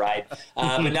that, right?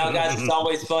 But now, guys, it's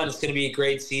always fun. It's going to be a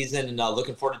great season, and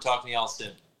looking forward to talking to y'all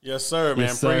soon. Yes, sir, man.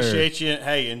 Yes, sir. Appreciate you.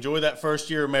 Hey, enjoy that first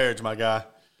year of marriage, my guy.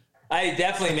 Hey,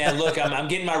 definitely, man. Look, I'm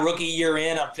getting my rookie year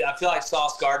in. I feel like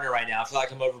Sauce Gardner right now. I feel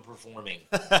like I'm overperforming.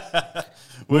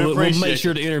 We'll make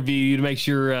sure to interview you to make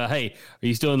sure. Hey, are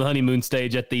you still in the honeymoon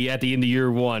stage at the end of year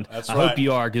one? That's I right. hope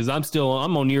you are, because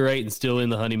I'm on year 8 and still in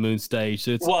the honeymoon stage.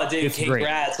 So Well, dude, it's great.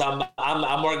 congrats.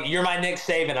 I'm working. You're my Nick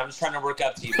Saban. I'm just trying to work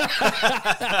up to you.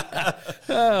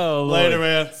 Oh, Later, Lord.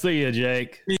 man. See you,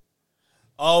 Jake.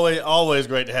 Always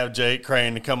great to have Jake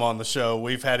Crain to come on the show.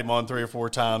 We've had him on 3 or 4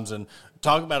 times, and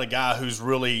talk about a guy who's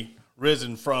really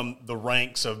risen from the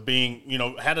ranks of being,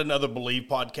 had another Believe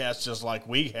podcast just like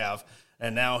we have,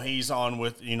 and now he's on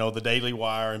with, the Daily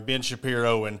Wire and Ben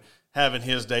Shapiro and having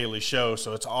his daily show.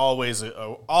 So it's always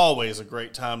a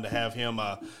great time to have him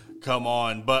come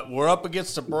on. But we're up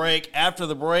against a break. After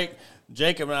the break,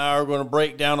 Jacob and I are going to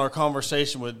break down our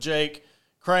conversation with Jake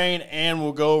Crain, and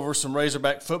we'll go over some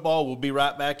Razorback football. We'll be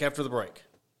right back after the break.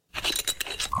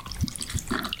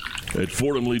 At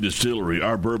Fordham Lee Distillery,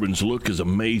 our bourbons look as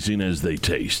amazing as they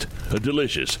taste. A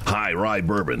delicious, high rye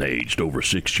bourbon aged over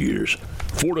 6 years.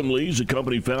 Fordham Lee is a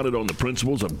company founded on the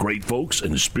principles of great folks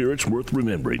and spirits worth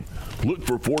remembering. Look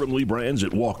for Fordham Lee brands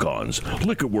at Walk-Ons,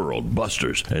 Liquor World,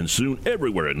 Buster's, and soon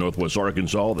everywhere in Northwest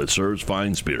Arkansas that serves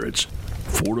fine spirits.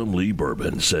 Fordham Lee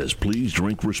Bourbon says please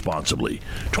drink responsibly.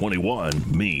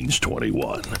 21 means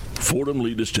 21. Fordham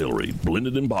Lee Distillery,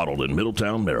 blended and bottled in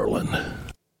Middletown, Maryland.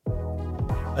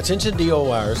 Attention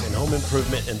DIYers and home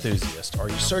improvement enthusiasts. Are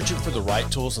you searching for the right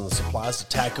tools and the supplies to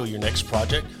tackle your next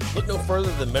project? Look no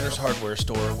further than Mentor's Hardware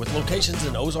Store. With locations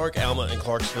in Ozark, Alma, and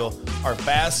Clarksville, our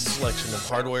vast selection of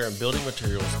hardware and building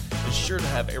materials is sure to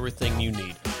have everything you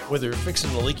need, whether you're fixing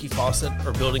a leaky faucet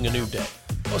or building a new deck.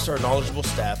 Plus, our knowledgeable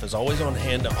staff is always on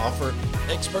hand to offer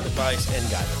expert advice and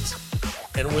guidance.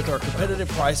 And with our competitive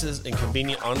prices and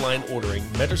convenient online ordering,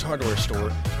 Mentor's Hardware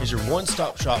Store is your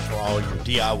one-stop shop for all your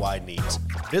DIY needs.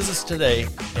 Visit us today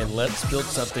and let's build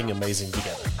something amazing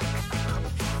together.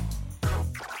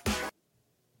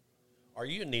 Are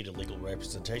you in need of legal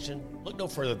representation? Look no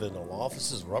further than the law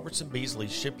offices of Robertson, Beasley,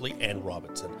 Shipley, and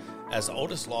Robinson. As the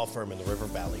oldest law firm in the River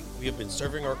Valley, we have been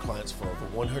serving our clients for over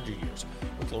 100 years,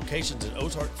 with locations in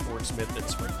Ozark, Fort Smith, and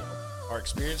Springdale. Our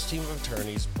experienced team of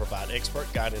attorneys provide expert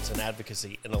guidance and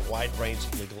advocacy in a wide range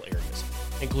of legal areas,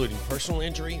 including personal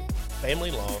injury,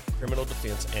 family law, criminal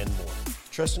defense, and more.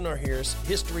 Trust in our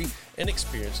history and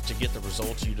experience to get the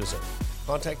results you deserve.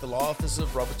 Contact the law offices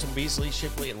of Robertson, Beasley,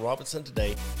 Shipley, and Robinson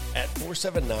today at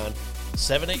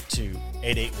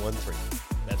 479-782-8813.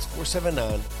 That's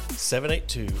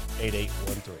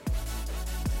 479-782-8813.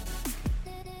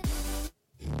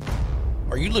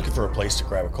 Are you looking for a place to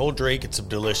grab a cold drink and some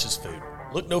delicious food?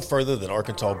 Look no further than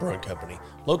Arkansas Brewing Company.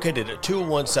 Located at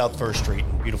 201 South 1st Street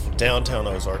in beautiful downtown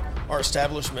Ozark, our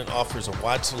establishment offers a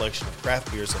wide selection of craft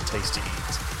beers and tasty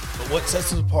eats. But what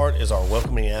sets us apart is our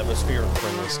welcoming atmosphere and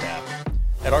friendly staff.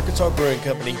 At Arkansas Brewing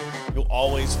Company, you'll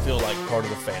always feel like part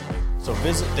of the family. So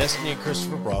visit Destiny and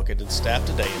Christopher Brockett and staff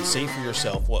today and see for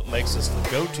yourself what makes us the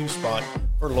go-to spot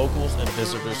for locals and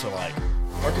visitors alike.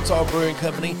 Arkansas Brewing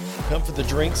Company, come for the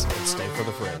drinks and stay for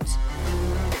the friends.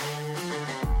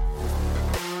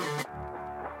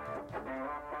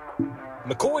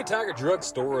 McCoy Tiger Drug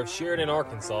Store of Sheridan,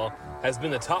 Arkansas has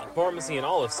been the top pharmacy in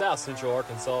all of South Central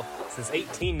Arkansas since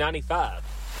 1895.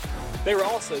 They were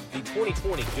also the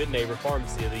 2020 Good Neighbor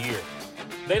Pharmacy of the Year.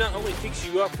 They not only fix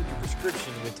you up with your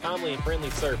prescription with timely and friendly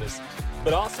service,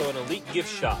 but also an elite gift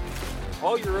shop.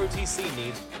 All your OTC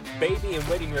needs, baby and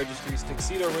wedding registries,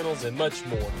 tuxedo rentals, and much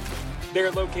more.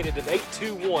 They're located at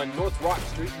 821 North Rock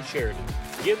Street in Sheridan.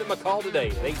 Give them a call today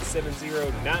at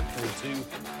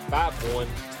 870-942-5121.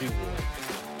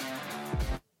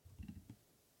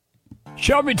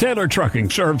 Shelby Taylor Trucking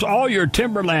serves all your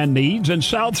timberland needs in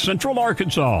South Central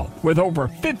Arkansas. With over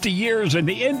 50 years in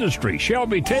the industry,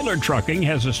 Shelby Taylor Trucking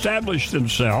has established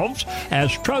themselves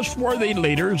as trustworthy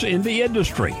leaders in the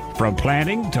industry. From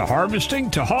planting to harvesting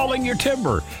to hauling your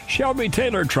timber, Shelby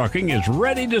Taylor Trucking is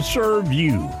ready to serve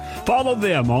you. Follow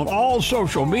them on all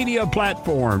social media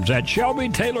platforms at Shelby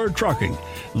Taylor Trucking.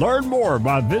 Learn more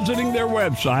by visiting their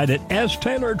website at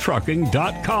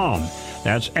staylortrucking.com.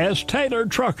 That's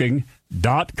staylortrucking.com.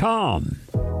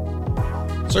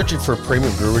 Searching for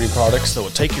premium brewery products that will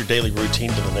take your daily routine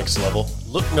to the next level?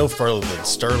 Look no further than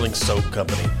Sterling Soap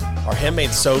Company. Our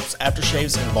handmade soaps,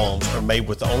 aftershaves, and balms are made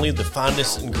with only the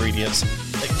finest ingredients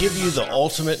that give you the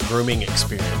ultimate grooming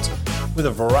experience. With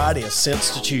a variety of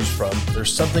scents to choose from,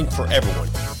 there's something for everyone.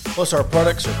 Plus, our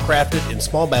products are crafted in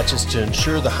small batches to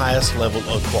ensure the highest level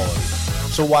of quality.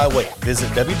 So why wait? Visit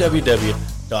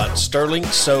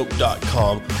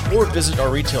www.sterlingsoap.com or visit our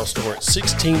retail store at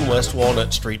 16 West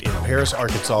Walnut Street in Paris,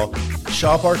 Arkansas.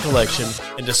 Shop our collection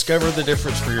and discover the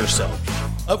difference for yourself.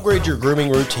 Upgrade your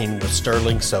grooming routine with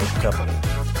Sterling Soap Company.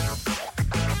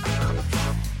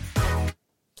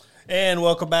 And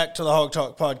welcome back to the Hog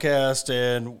Talk podcast.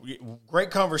 And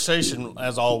great conversation,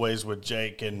 as always, with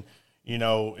Jake. And,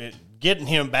 getting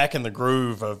him back in the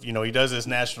groove of, he does his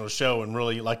national show and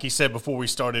really, like he said before we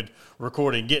started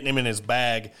recording, getting him in his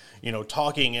bag,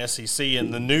 talking SEC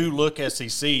and the new look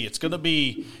SEC. It's going to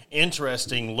be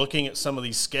interesting looking at some of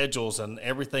these schedules and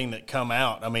everything that come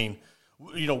out. I mean,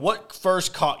 what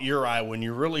first caught your eye when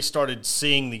you really started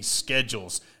seeing these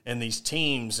schedules and these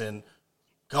teams and,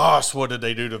 gosh, what did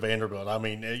they do to Vanderbilt? I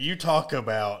mean, you talk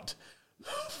about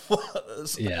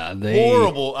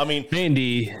horrible. I mean,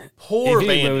 Vandy. Poor if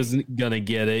Vandy was gonna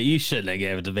get it. You shouldn't have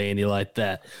gave it to Vandy like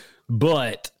that.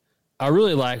 But I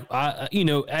really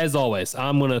as always,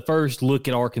 I'm gonna first look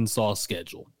at Arkansas'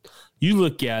 schedule. You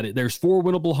look at it. There's 4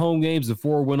 winnable home games and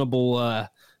 4 winnable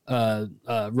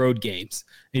road games,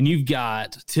 and you've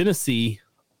got Tennessee,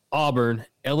 Auburn,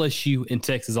 LSU, and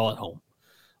Texas all at home.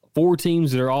 4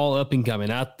 teams that are all up and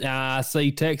coming. I say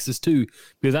Texas too,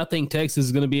 because I think Texas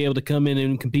is going to be able to come in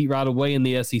and compete right away in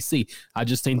the SEC. I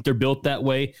just think they're built that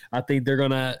way. I think they're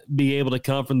going to be able to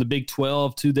come from the Big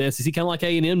 12 to the SEC, kind of like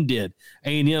A&M did.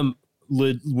 A&M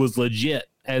was legit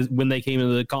as when they came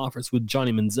into the conference with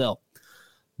Johnny Manziel.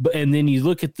 And then you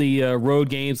look at the road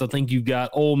games. I think you've got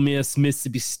Ole Miss,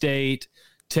 Mississippi State,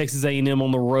 Texas A&M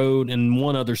on the road, and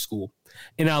one other school.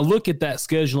 And I look at that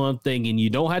schedule, I'm thinking, you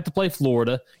don't have to play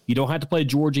Florida, you don't have to play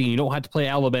Georgia, and you don't have to play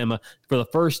Alabama for the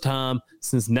first time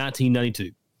since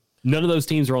 1992. None of those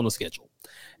teams are on the schedule.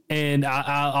 And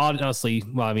I honestly,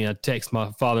 I text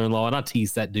my father-in-law, and I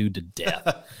tease that dude to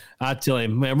death. I tell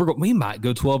him, man, we might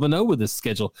go 12-0 with this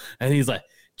schedule. And he's like,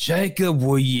 Jacob,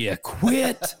 will you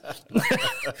quit?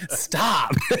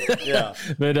 Stop. Yeah.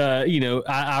 But,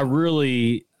 I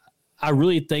really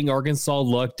think Arkansas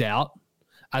lucked out.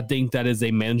 I think that is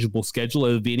a manageable schedule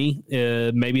of any,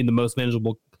 maybe the most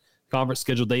manageable conference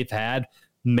schedule they've had,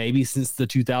 maybe since the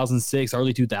 2006,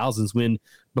 early 2000s,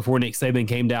 before Nick Saban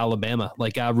came to Alabama.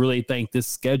 Like, I really think this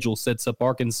schedule sets up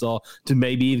Arkansas to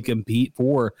maybe even compete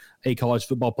for a college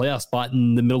football playoff spot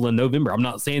in the middle of November. I'm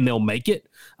not saying they'll make it.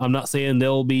 I'm not saying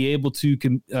they'll be able to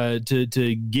get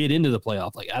into the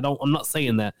playoff. I'm not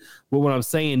saying that. But what I'm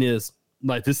saying is,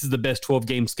 this is the best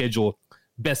 12-game schedule,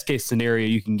 best case scenario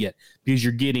you can get, because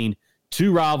you're getting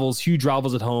 2 rivals, huge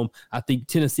rivals at home. I think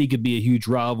Tennessee could be a huge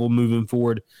rival moving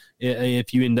forward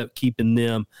if you end up keeping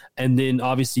them. And then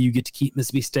obviously you get to keep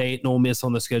Mississippi State and Ole Miss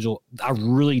on the schedule. I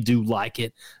really do like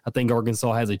it. I think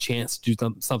Arkansas has a chance to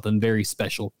do something very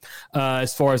special.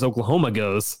 As far as Oklahoma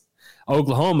goes,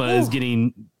 Oklahoma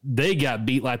they got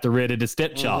beat like the red-headed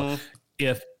stepchild. Mm-hmm.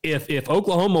 If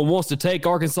Oklahoma wants to take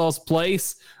Arkansas's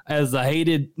place as a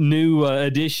hated new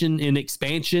addition in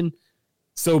expansion,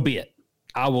 so be it.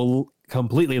 I will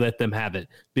completely let them have it,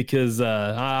 because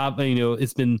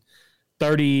it's been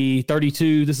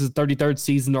 32. This is the 33rd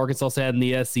season Arkansas had in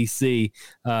the SEC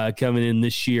coming in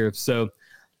this year. So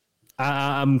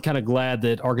I'm kind of glad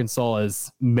that Arkansas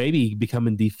is maybe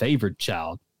becoming the favored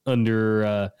child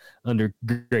under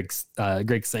Greg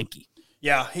Sankey.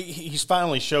 Yeah, he's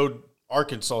finally showed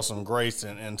Arkansas some grace,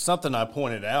 and something I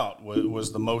pointed out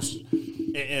was the most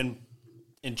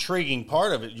intriguing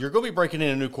part of it. You're going to be breaking in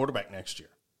a new quarterback next year.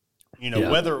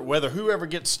 Whether whoever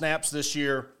gets snaps this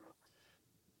year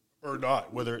or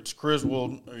not, whether it's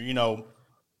Griswold,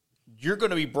 you're going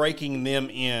to be breaking them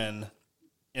in,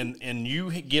 and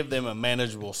you give them a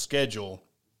manageable schedule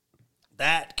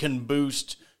that can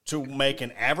boost to make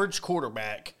an average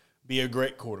quarterback be a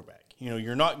great quarterback.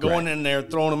 You're not going in there,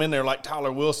 throwing them in there like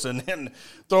Tyler Wilson and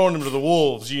throwing them to the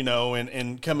wolves,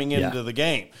 and coming into the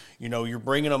game. You're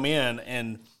bringing them in,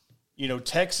 and,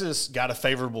 Texas got a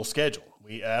favorable schedule.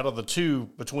 Out of the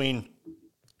 2 between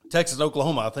Texas and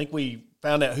Oklahoma, I think we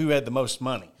found out who had the most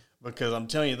money, because I'm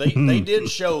telling you, they did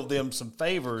show them some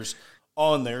favors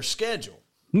on their schedule.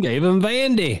 Gave them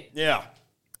Vandy. Yeah.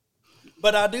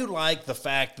 But I do like the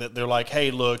fact that they're like,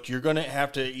 hey, look, you're going to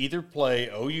have to either play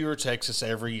OU or Texas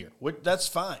every year. That's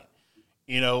fine.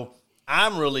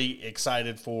 I'm really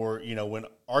excited for, when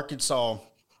Arkansas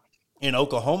and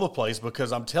Oklahoma plays,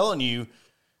 because I'm telling you,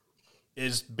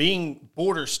 is being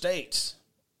border states,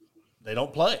 they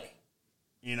don't play.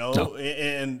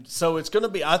 And so it's going to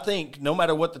be, I think, no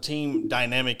matter what the team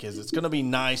dynamic is, it's going to be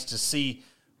nice to see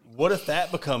what if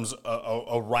that becomes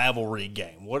a rivalry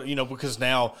game. Because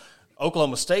now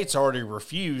Oklahoma State's already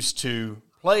refused to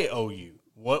play OU.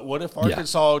 What if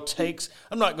Arkansas takes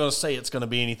 – I'm not going to say it's going to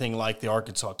be anything like the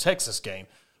Arkansas-Texas game,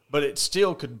 but it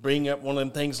still could bring up one of them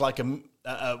things like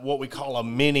what we call a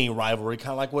mini rivalry,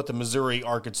 kind of like what the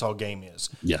Missouri-Arkansas game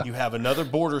is. Yeah. You have another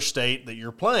border state that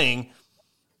you're playing,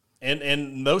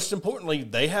 and most importantly,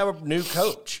 they have a new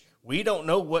coach. We don't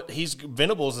know what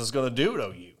Venables is going to do at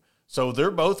OU. So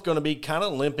they're both going to be kind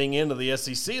of limping into the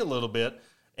SEC a little bit,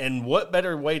 and what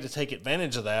better way to take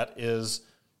advantage of that is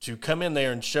 – to come in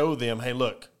there and show them, hey,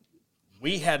 look,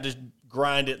 we had to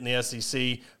grind it in the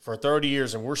SEC for 30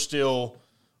 years, and we're still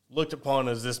looked upon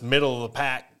as this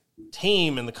middle-of-the-pack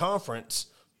team in the conference.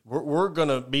 We're going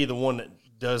to be the one that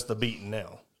does the beating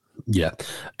now. Yeah,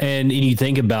 and you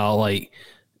think about, like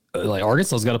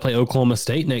Arkansas's got to play Oklahoma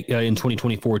State in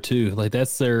 2024 too. Like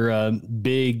that's their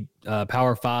big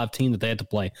Power 5 team that they had to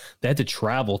play. They had to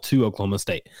travel to Oklahoma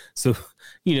State. So,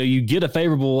 you get a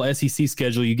favorable SEC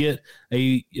schedule. You get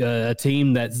a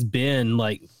team that's been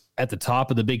like at the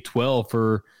top of the Big 12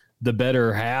 for the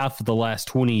better half of the last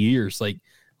 20 years. Like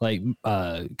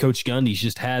Coach Gundy's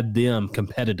just had them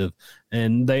competitive,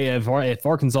 and they have. If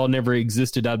Arkansas never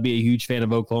existed, I'd be a huge fan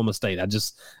of Oklahoma State. I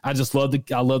love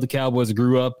the Cowboys. I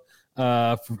grew up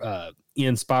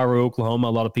in Spiro, Oklahoma. A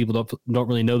lot of people don't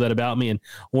really know that about me. And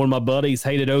one of my buddies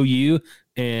hated OU,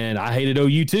 and I hated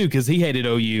OU too because he hated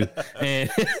OU. And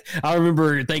I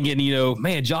remember thinking,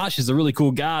 man, Josh is a really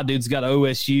cool guy. Dude's got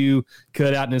OSU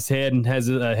cut out in his head and has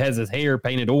his hair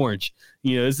painted orange.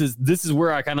 This is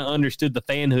where I kind of understood the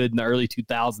fanhood in the early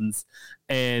 2000s.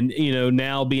 And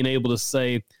now being able to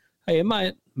say, hey,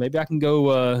 maybe I can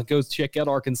go check out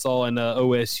Arkansas and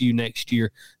OSU next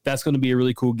year. That's going to be a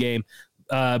really cool game.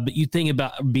 But you think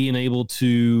about being able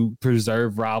to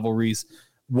preserve rivalries,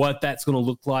 what that's going to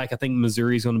look like. I think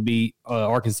Missouri is going to be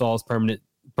Arkansas's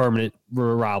permanent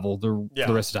rival the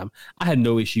rest of the time. I had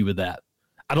no issue with that.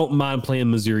 I don't mind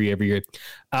playing Missouri every year.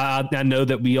 I know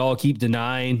that we all keep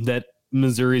denying that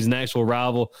Missouri is an actual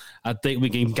rival. I think we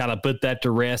can kind of put that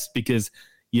to rest because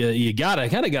you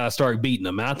gotta start beating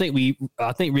them. And I think we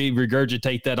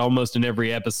regurgitate that almost in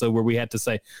every episode where we have to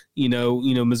say,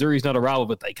 Missouri's not a rival,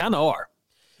 but they kind of are.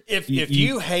 If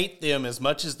you hate them as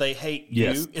much as they hate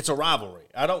you, it's a rivalry.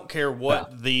 I don't care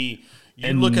what you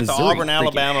look at the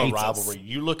Auburn-Alabama rivalry.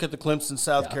 You look at the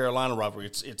Clemson-South Carolina rivalry.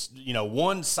 It's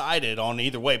one-sided on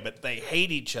either way, but they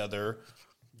hate each other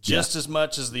just as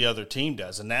much as the other team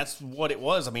does, and that's what it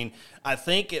was. I mean, I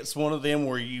think it's one of them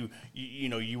where you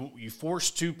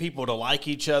force two people to like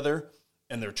each other,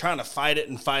 and they're trying to fight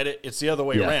it. It's the other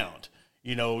way around.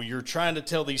 You're trying to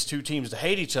tell these two teams to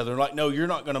hate each other. Like, no, you're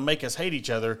not going to make us hate each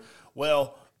other.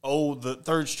 Well, the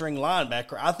third-string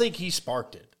linebacker, I think he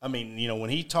sparked it. I mean,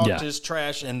 when he talked his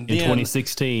trash and then – in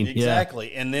 2016.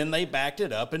 Exactly. And then they backed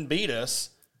it up and beat us.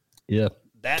 Yeah.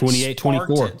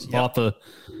 28-24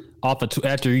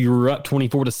 after you were up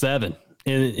 24-7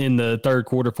 in the third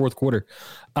quarter, fourth quarter.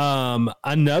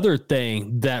 Another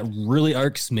thing that really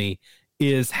irks me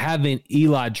is having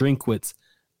Eli Drinkwitz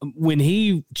when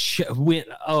he went.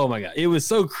 Oh my God, it was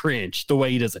so cringe the way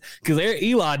he does it because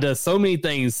Eli does so many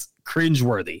things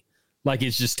cringeworthy. Like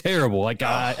it's just terrible. Like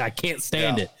I can't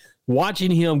stand it.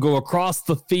 Watching him go across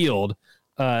the field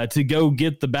to go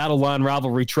get the Battle Line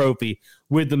Rivalry Trophy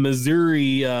with the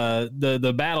Missouri,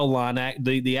 the Battle Line,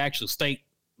 the actual state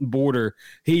border.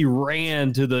 He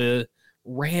ran to the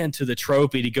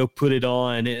trophy to go put it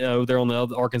on over there on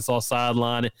the Arkansas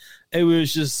sideline. It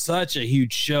was just such a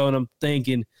huge show, and I'm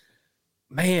thinking,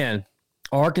 man,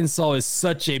 Arkansas is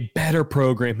such a better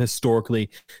program historically.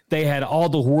 They had all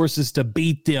the horses to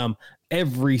beat them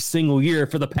every single year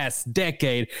for the past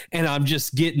decade, and I'm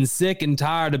just getting sick and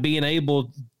tired of being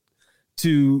able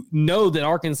to know that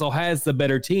Arkansas has the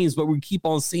better teams, but we keep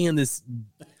on seeing this,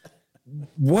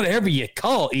 whatever you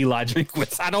call Eli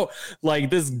Drinkwitz. I don't like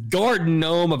this garden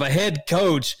gnome of a head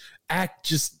coach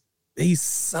he's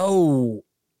so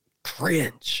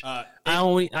cringe.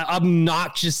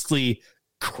 Obnoxiously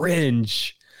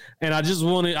cringe. And I just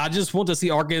want to see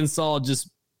Arkansas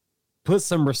just put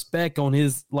some respect on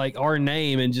our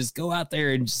name and just go out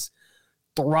there and just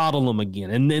throttle them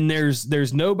again. And then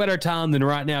there's no better time than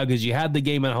right now because you had the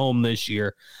game at home this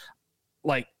year.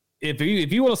 Like if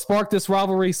you want to spark this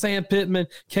rivalry, Sam Pittman,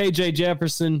 KJ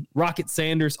Jefferson, Rocket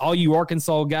Sanders, all you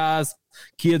Arkansas guys,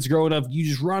 kids growing up, you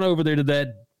just run over there to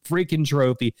that freaking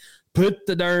trophy, put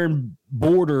the darn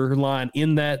border line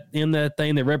in that thing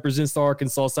that represents the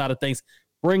Arkansas side of things,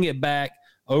 bring it back.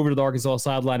 over to the Arkansas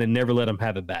sideline and never let them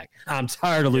have it back. I'm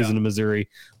tired of losing to Missouri.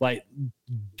 Like,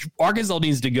 Arkansas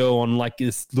needs to go on like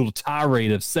this little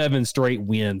tirade of 7 straight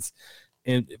wins,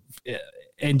 and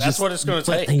that's just what it's going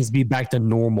to take. Things be back to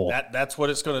normal. That's what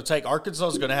it's going to take. Arkansas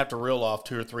is going to have to reel off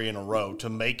 2 or 3 in a row to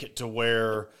make it to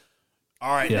where,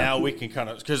 all right, now we can kind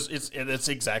of, because it's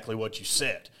exactly what you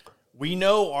said. We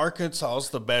know Arkansas is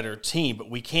the better team, but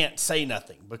we can't say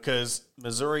nothing because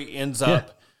Missouri ends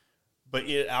up. But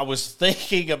I was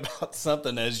thinking about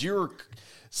something as you were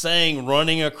saying,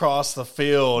 running across the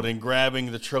field and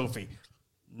grabbing the trophy.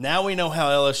 Now we know how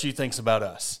LSU thinks about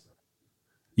us.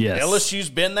 Yes. LSU's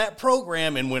been that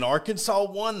program, and when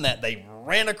Arkansas won that, they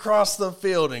ran across the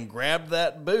field and grabbed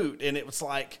that boot, and it was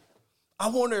like, I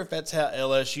wonder if that's how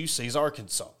LSU sees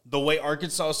Arkansas, the way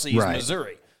Arkansas sees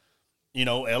Missouri. You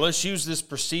know, LSU's this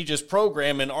prestigious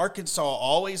program, and Arkansas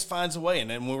always finds a way. And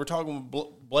then when we were talking with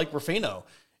Blake Ruffino,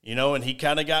 you know, and he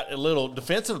kind of got a little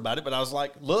defensive about it, but I was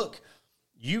like, look,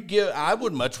 I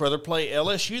would much rather play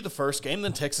LSU the first game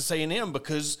than Texas A&M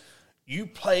because you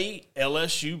play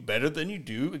LSU better than you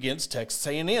do against Texas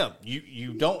A&M.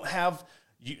 You don't have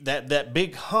that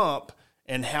big hump,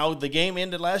 and how the game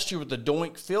ended last year with the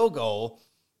doink field goal.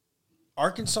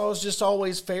 Arkansas has just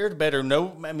always fared better.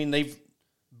 They've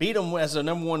beat them as a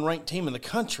number 1 ranked team in the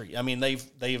country. I mean,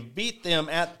 they've beat them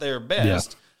at their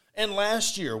best. Yeah. And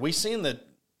last year, we seen the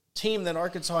team that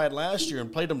Arkansas had last year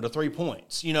and played them to 3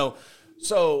 points. You know,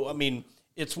 so I mean,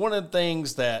 it's one of the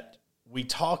things that we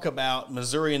talk about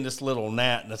Missouri in this little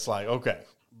gnat, and it's like, okay,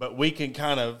 but we can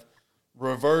kind of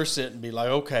reverse it and be like,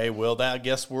 okay, well, I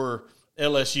guess we're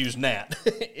LSU's gnat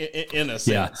in a sense.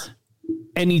 Yeah.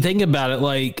 And you think about it,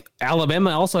 like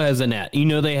Alabama also has a gnat. You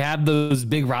know, they have those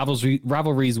big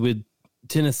rivalries with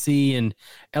Tennessee and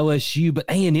LSU, but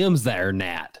A&M's their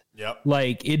gnat. Yep.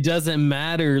 Like, it doesn't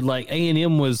matter. Like,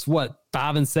 A&M was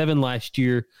 5-7 last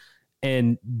year,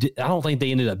 and I don't think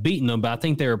they ended up beating them, but I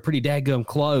think they were pretty dadgum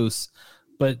close.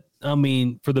 But I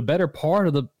mean, for the better part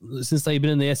of since they've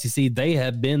been in the SEC, they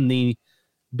have been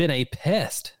a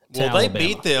pest. Well, they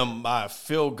beat them by a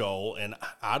field goal, and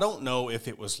I don't know if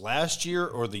it was last year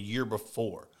or the year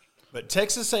before, but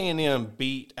Texas A&M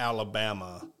beat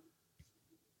Alabama.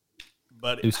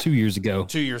 But it was 2 years ago.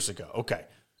 2 years ago, okay.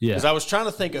 Yeah. Because I was trying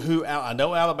to think of I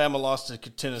know Alabama lost to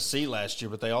Tennessee last year,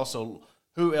 but they also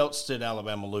 – who else did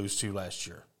Alabama lose to last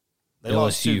year? They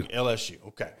lost to LSU.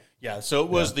 Okay. Yeah, so it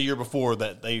was the year before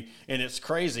that and it's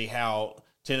crazy how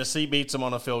Tennessee beats them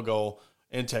on a field goal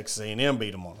and Texas A&M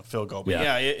beat them on a field goal.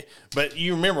 But but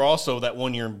you remember also that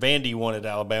one year Vandy won at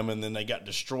Alabama and then they got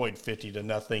destroyed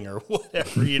 50-0 or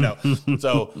whatever, you know.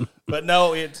 So, but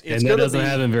no, it's and that doesn't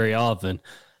happen very often.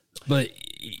 But,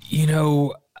 you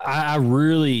know, I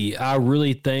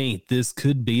really think this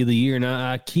could be the year. And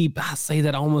I say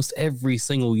that almost every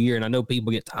single year. And I know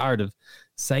people get tired of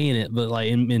saying it, but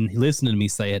and listening to me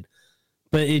say it,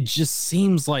 but it just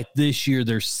seems like this year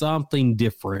there's something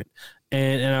different.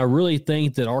 And I really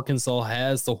think that Arkansas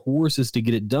has the horses to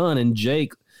get it done. And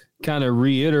Jake kind of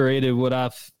reiterated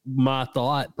my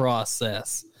thought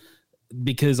process.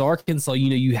 Because Arkansas, you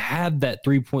know, you had that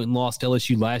 3-point loss to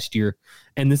LSU last year,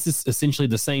 and this is essentially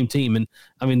the same team. And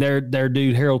I mean, their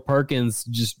dude Harold Perkins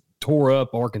just tore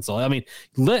up Arkansas. I mean,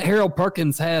 let Harold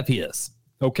Perkins have his,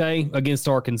 okay, against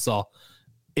Arkansas.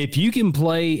 If you can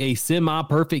play a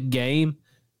semi-perfect game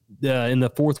in the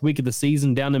 4th week of the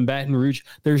season down in Baton Rouge,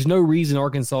 there's no reason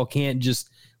Arkansas can't just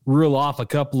reel off a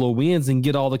couple of wins and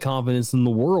get all the confidence in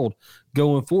the world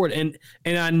going forward. And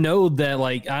I know that,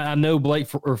 like, I know Blake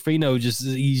Ruffino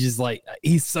he's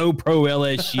so pro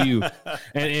LSU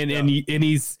and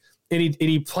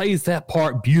he plays that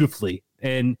part beautifully.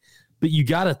 But you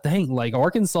got to think, like,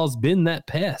 Arkansas's been that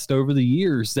pest over the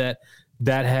years that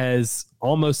has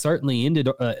almost certainly ended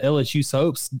LSU's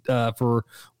hopes for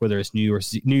whether it's New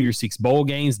Year's Six bowl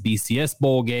games, BCS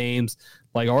bowl games.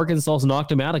 Like, Arkansas's knocked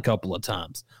them out a couple of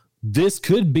times. This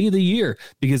could be the year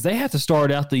because they have to start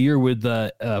out the year with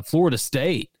Florida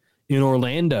State in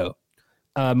Orlando.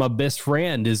 My best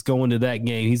friend is going to that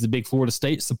game. He's a big Florida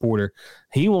State supporter.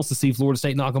 He wants to see Florida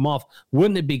State knock them off.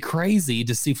 Wouldn't it be crazy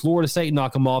to see Florida State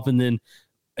knock them off and then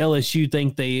LSU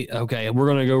think we're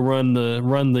going to go run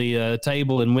the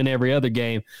table and win every other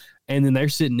game, and then they're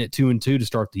sitting at 2-2 to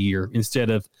start the year instead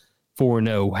of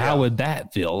 4-0. How would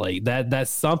that feel? Like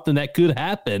that's something that could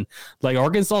happen. Like,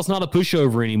 Arkansas is not a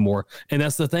pushover anymore. And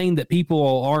that's the thing that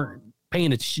people aren't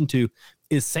paying attention to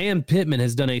is Sam Pittman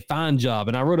has done a fine job.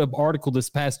 And I wrote an article this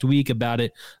past week about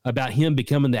him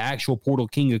becoming the actual portal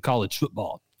king of college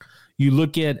football. You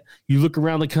look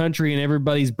around the country and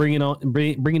everybody's bringing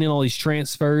in all these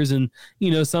transfers, and,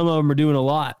 you know, some of them are doing a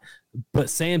lot. but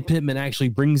Sam Pittman actually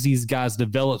brings these guys,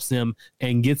 develops them,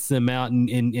 and gets them out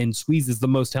and squeezes the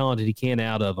most talented he can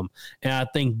out of them. And I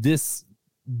think this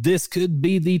could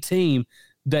be the team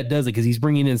that does it, because he's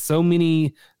bringing in so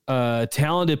many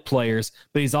talented players,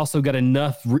 but he's also got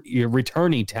enough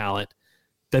returning talent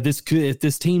that if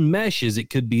this team meshes, it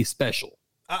could be special.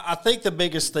 I think the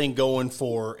biggest thing going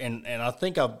for, and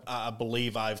I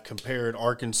believe I've compared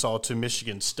Arkansas to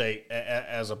Michigan State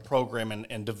as a program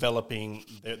and developing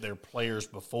their players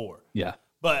before. Yeah.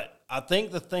 But I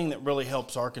think the thing that really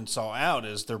helps Arkansas out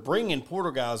is they're bringing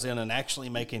portal guys in and actually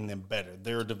making them better.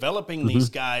 They're developing these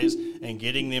guys and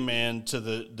getting them into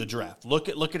the draft. Look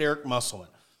at Eric Musselman.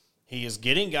 He is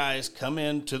getting guys come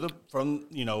in from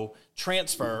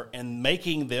transfer and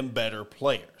making them better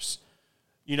players.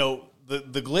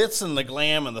 The glitz and the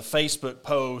glam and the Facebook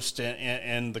post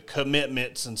and the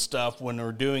commitments and stuff when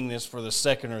they're doing this for the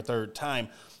second or third time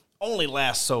only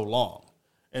lasts so long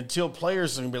until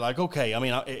players are going to be like, okay, I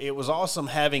mean, it was awesome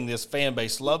having this fan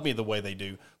base love me the way they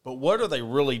do, but what are they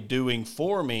really doing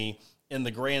for me in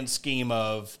the grand scheme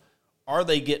of, are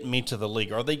they getting me to the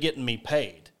league? Are they getting me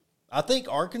paid? I think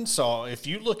Arkansas, if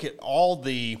you look at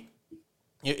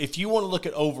if you want to look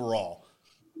at overall,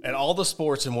 and all the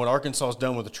sports and what Arkansas has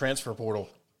done with the transfer portal,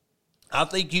 I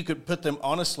think you could put them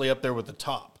honestly up there with the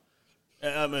top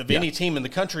of any team in the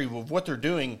country with what they're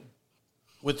doing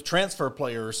with transfer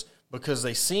players, because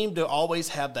they seem to always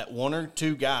have that one or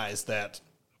two guys that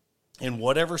in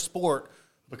whatever sport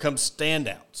become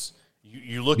standouts.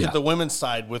 You look at the women's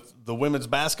side with the women's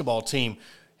basketball team,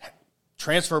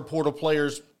 transfer portal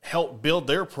players help build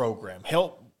their program,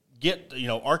 help get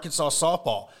Arkansas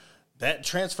softball. That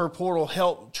transfer portal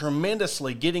helped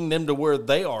tremendously getting them to where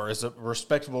they are as a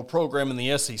respectable program in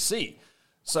the SEC.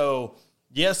 So,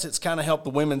 yes, it's kind of helped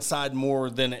the women's side more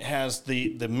than it has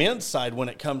the men's side when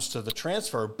it comes to the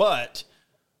transfer. But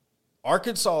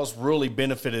Arkansas has really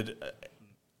benefited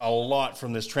a lot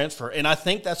from this transfer. And I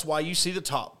think that's why you see the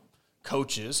top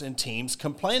coaches and teams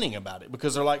complaining about it,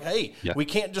 because they're like, hey, we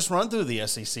can't just run through the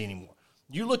SEC anymore.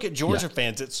 You look at Georgia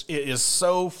fans, it is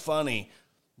so funny.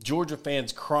 Georgia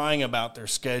fans crying about their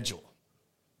schedule.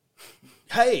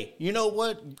 Hey, you know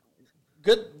what?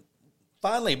 Good.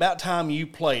 Finally, about time you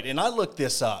played. And I looked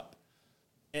this up.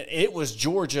 It was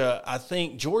Georgia. I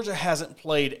think Georgia hasn't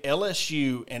played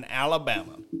LSU and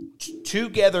Alabama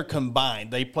together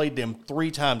combined. They played them 3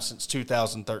 times since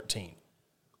 2013.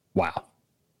 Wow.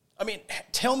 I mean,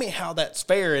 tell me how that's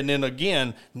fair. And then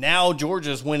again, now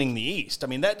Georgia's winning the East. I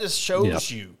mean, that just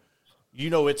shows you.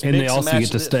 It's and they also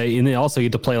get to stay, and they also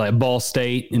get to play like Ball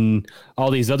State and all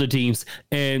these other teams.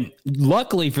 And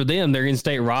luckily for them, their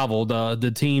in-state rival,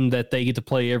 the team that they get to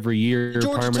play every year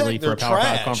permanently for a Power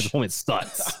 5 conference opponent,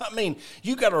 sucks. I mean,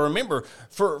 you got to remember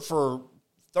for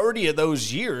 30 of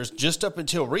those years, just up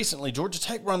until recently, Georgia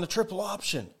Tech run the triple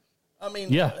option. I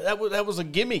mean, that was a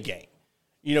gimme game,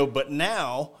 But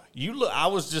now you look. I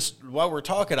was just while we're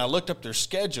talking, I looked up their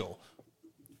schedule.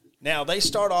 Now they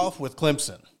start off with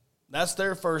Clemson. That's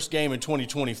their first game in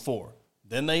 2024.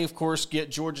 Then they, of course, get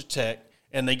Georgia Tech,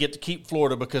 and they get to keep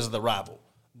Florida because of the rival.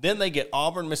 Then they get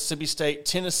Auburn, Mississippi State,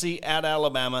 Tennessee, at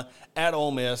Alabama, at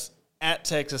Ole Miss, at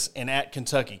Texas, and at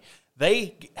Kentucky.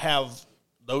 They have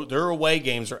their away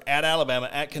games are at Alabama,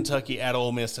 at Kentucky, at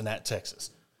Ole Miss, and at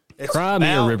Texas. It's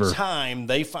about time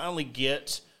they finally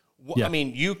get I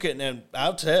mean, you can, and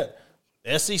I'll tell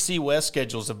you, SEC West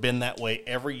schedules have been that way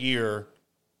every year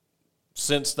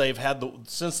since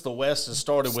since the West has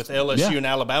started with LSU and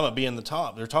Alabama being the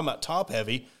top. They're talking about top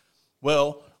heavy.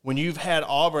 Well, when you've had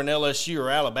Auburn, LSU, or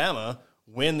Alabama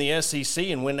win the SEC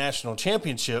and win national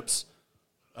championships,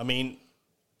 I mean,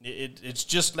 it's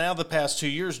just now the past 2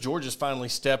 years Georgia's finally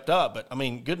stepped up. But, I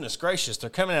mean, goodness gracious, they're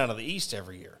coming out of the East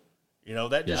every year.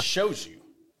 That just shows you.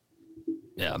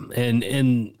 Yeah,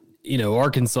 and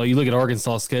Arkansas, you look at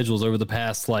Arkansas schedules over the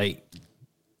past,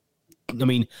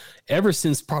 ever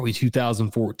since probably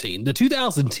 2014. The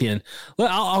 2010,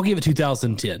 I'll give it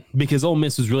 2010 because Ole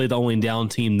Miss was really the only down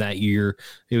team that year.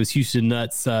 It was Houston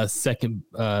Nutt's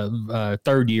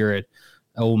third year at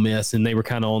Ole Miss, and they were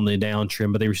kind of on the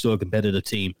downtrend, but they were still a competitive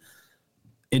team.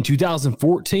 In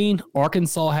 2014,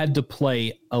 Arkansas had to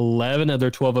play 11 of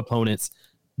their 12 opponents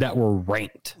that were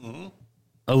ranked. Mm-hmm.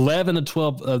 11 of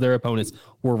 12 of their opponents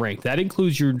were ranked. That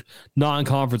includes your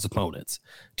non-conference opponents.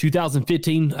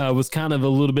 2015 was kind of a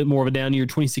little bit more of a down year.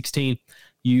 2016,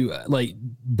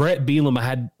 Brett Bielema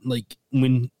had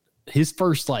when his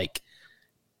first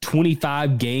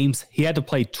 25 games, he had to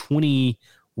play 20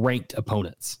 ranked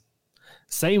opponents.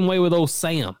 Same way with old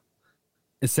Sam.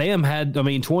 Sam had,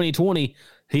 2020,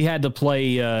 He had to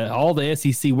play all the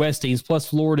SEC West teams plus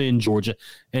Florida and Georgia.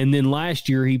 And then last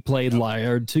year he played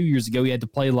or 2 years ago, he had to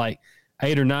play like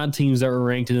 8 or 9 teams that were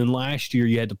ranked. And then last year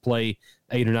you had to play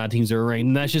 8 or 9 teams that were ranked.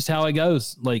 And that's just how it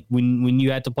goes. Like when you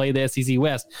had to play the SEC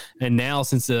West. And now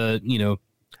since, I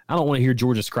don't want to hear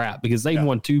Georgia's crap because they've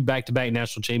won 2 back-to-back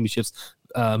national championships,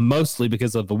 mostly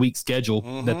because of the weak schedule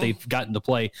that they've gotten to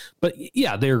play. But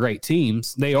yeah, they're great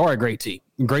teams. They are a great team,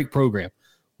 great program.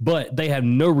 But they have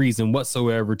no reason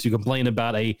whatsoever to complain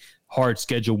about a hard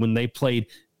schedule when they played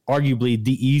arguably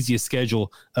the easiest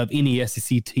schedule of any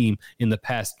SEC team in the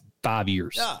past 5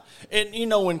 years. Yeah, and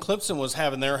when Clemson was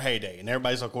having their heyday, and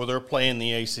everybody's like, well, they're playing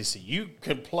the ACC. You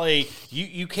can play,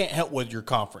 you can't help what your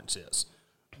conference is.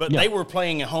 But they were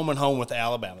playing a home and home with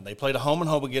Alabama. They played a home and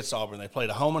home against Auburn. They played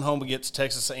a home and home against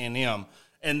Texas A&M.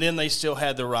 And then they still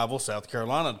had their rival South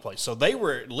Carolina to play. So they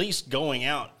were at least going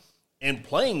out and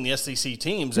playing the SEC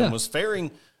teams and was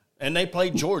faring. And they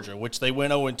played Georgia, which they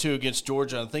went 0-2 against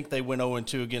Georgia. I think they went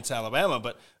 0-2 against Alabama,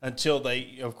 but until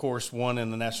they, of course, won in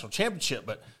the national championship.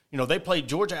 But, they played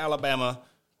Georgia, Alabama,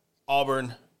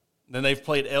 Auburn. Then they've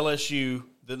played LSU.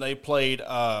 Then they played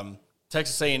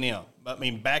Texas A&M. I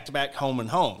mean, back-to-back home and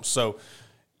home. So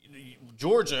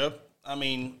Georgia,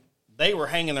 they were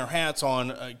hanging their hats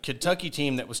on a Kentucky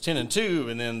team that was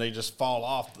 10-2, and then they just fall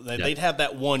off. They'd have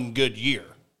that one good year.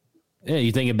 Yeah,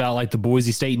 you think about like the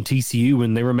Boise State and TCU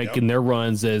when they were making their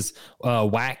runs as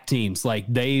WAC teams.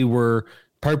 Like they were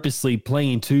purposely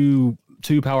playing two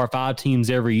Power 5 teams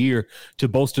every year to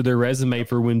bolster their resume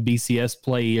for when BCS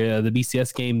the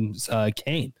BCS games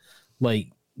came. Like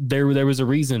there was a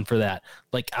reason for that.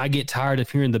 Like I get tired of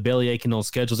hearing the belly aching on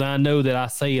schedules. I know that I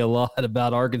say a lot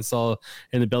about Arkansas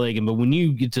and the belly aching, but when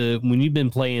you've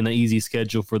been playing an easy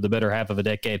schedule for the better half of a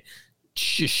decade,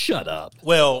 just shut up.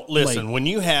 Well, listen, when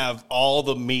you have all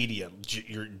the media,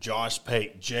 your Josh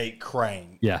Pate, Jake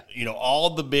Crain, all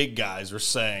the big guys are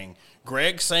saying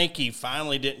Greg Sankey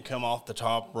finally didn't come off the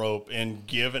top rope and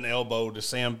give an elbow to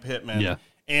Sam Pittman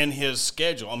and his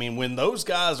schedule. I mean, when those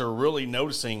guys are really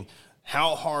noticing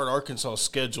how hard Arkansas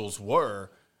schedules were,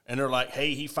 and they're like,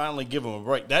 hey, he finally give them a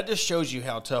break. That just shows you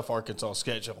how tough Arkansas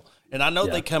schedule. And I know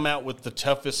they come out with the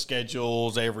toughest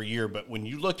schedules every year, but when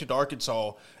you looked at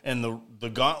Arkansas and the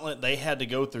gauntlet they had to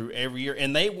go through every year,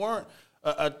 and they weren't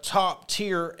a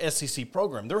top-tier SEC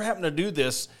program. They're having to do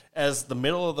this as the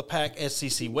middle-of-the-pack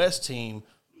SEC West team,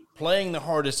 playing the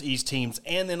hardest East teams,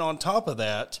 and then on top of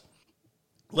that,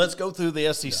 let's go through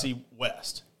the SEC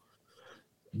West.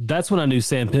 That's when I knew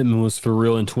Sam Pittman was for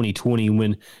real in 2020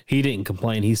 when he didn't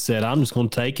complain. He said, I'm just going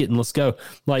to take it and let's go.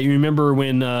 Like, you remember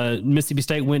when Mississippi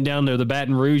State went down there, the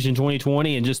Baton Rouge in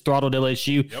 2020 and just throttled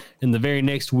LSU? Yep. And the very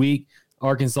next week,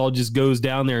 Arkansas just goes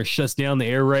down there and shuts down the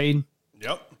air raid.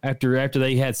 Yep. After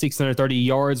they had 630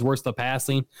 yards worth of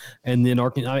passing. And then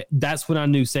that's when I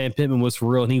knew Sam Pittman was for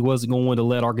real and he wasn't going to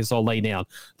let Arkansas lay down.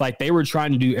 Like, they were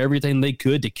trying to do everything they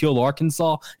could to kill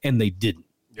Arkansas, and they didn't.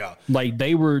 Yeah, like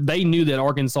they knew that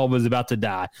Arkansas was about to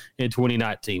die in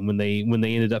 2019 when they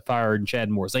ended up firing Chad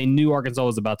Morris. They knew Arkansas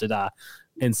was about to die,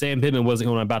 and Sam Pittman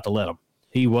wasn't about to let them.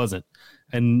 He wasn't,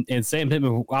 and Sam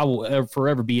Pittman, I will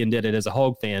forever be indebted as a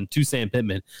Hog fan to Sam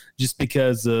Pittman just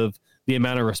because of the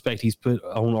amount of respect he's put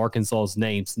on Arkansas's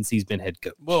name since he's been head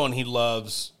coach. Well, and he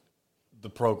loves the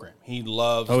program. He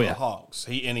loves the Hogs.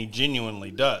 He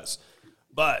genuinely does.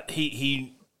 But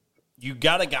you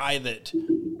got a guy that.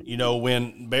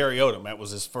 When Barry Odom, that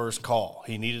was his first call.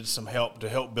 He needed some help to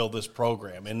help build this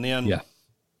program. And then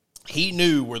he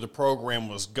knew where the program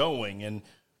was going. And,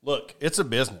 look, it's a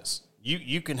business.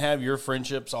 You can have your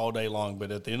friendships all day long,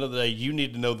 but at the end of the day, you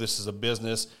need to know this is a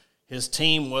business. His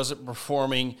team wasn't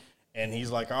performing, and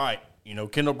he's like, all right,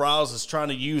 Kendall Briles is trying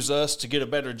to use us to get a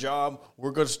better job.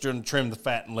 We're just going to trim the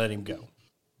fat and let him go.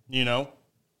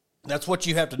 That's what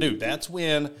you have to do. That's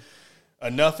when –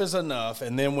 enough is enough.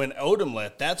 And then when Odom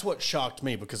left, that's what shocked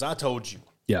me because I told you.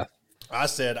 Yeah. I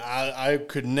said I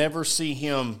could never see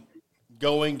him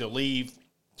going to leave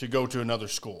to go to another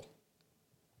school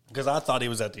because I thought he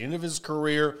was at the end of his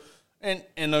career. And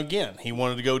again, he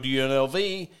wanted to go to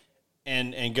UNLV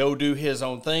and go do his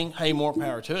own thing. Hey, more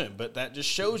power to him. But that just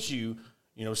shows you,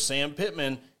 Sam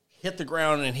Pittman hit the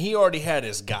ground and he already had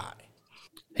his guy.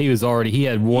 He was one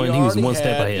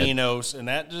step ahead. Enos, and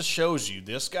that just shows you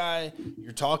this guy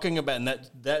you're talking about, and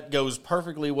that goes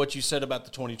perfectly what you said about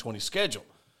the 2020 schedule.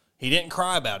 He didn't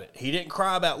cry about it. He didn't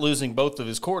cry about losing both of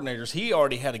his coordinators. He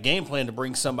already had a game plan to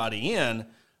bring somebody in.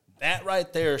 That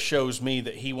right there shows me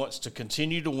that he wants to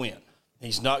continue to win.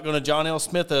 He's not going to John L.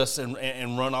 Smith us and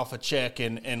run off a check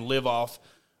and live off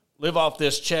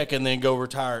this check and then go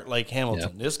retire at Lake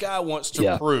Hamilton. Yeah. This guy wants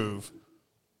to prove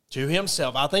to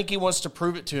himself. I think he wants to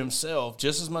prove it to himself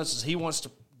just as much as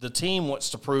the team wants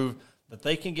to prove that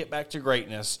they can get back to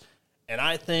greatness. And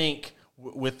I think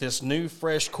with this new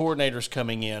fresh coordinators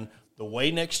coming in, the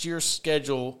way next year's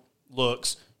schedule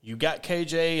looks, you got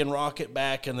KJ and Rocket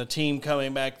back and the team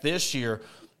coming back this year,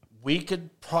 we could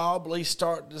probably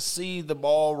start to see the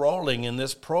ball rolling in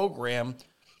this program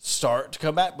start to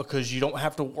come back, because you don't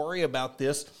have to worry about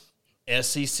this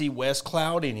SEC West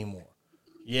cloud anymore.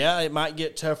 Yeah, it might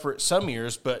get tougher at some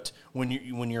years, but when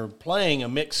you're playing a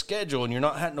mixed schedule and you're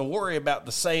not having to worry about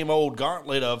the same old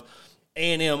gauntlet of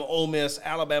A&M, Ole Miss,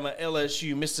 Alabama,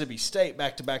 LSU, Mississippi State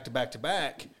back to back to back to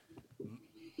back,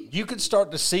 you could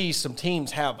start to see some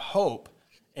teams have hope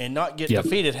and not get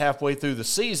defeated halfway through the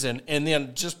season, and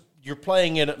then just you're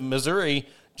playing it at Missouri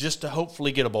just to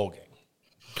hopefully get a bowl game.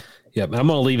 Yep, I'm going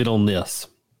to leave it on this.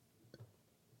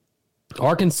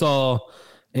 Arkansas,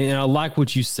 and I like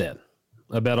what you said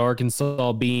about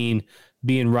Arkansas being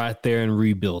right there and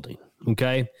rebuilding,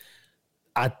 okay?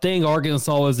 I think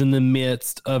Arkansas is in the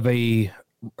midst of a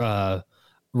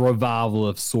revival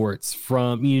of sorts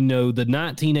from, the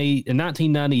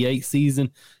 1998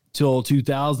 season till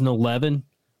 2011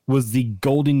 was the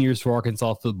golden years for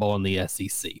Arkansas football in the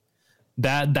SEC.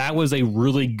 That was a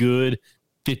really good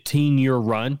 15-year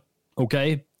run,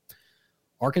 okay?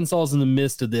 Arkansas is in the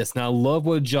midst of this. Now, I love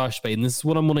what Josh Pate, and this is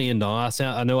what I'm going to end on.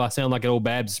 I know I sound like an old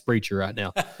Baptist preacher right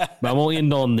now, but I'm going to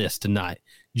end on this tonight.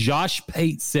 Josh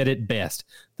Pate said it best,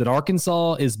 that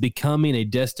Arkansas is becoming a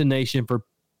destination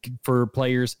for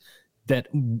players that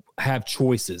have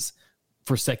choices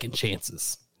for second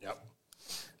chances. Yep.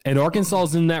 And Arkansas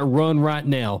is in that run right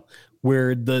now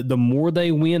where the more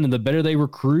they win and the better they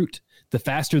recruit, the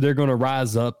faster they're going to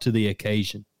rise up to the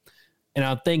occasion. And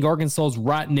I think Arkansas's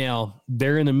right now,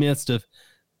 they're in the midst of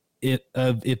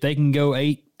if they can go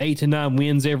 8 to 9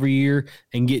 wins every year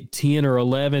and get 10 or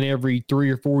 11 every 3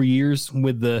 or 4 years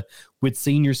with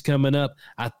seniors coming up,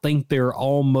 I think they're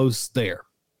almost there.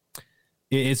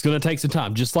 It's going to take some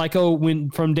time. Just like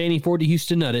when from Danny Ford to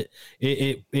Houston Nutt,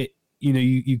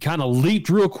 you kind of leaped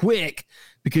real quick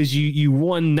because you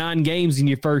won 9 games in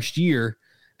your first year,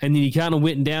 and then you kind of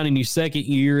went down in your second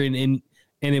year, and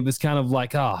it was kind of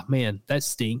like, oh, man, that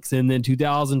stinks. And then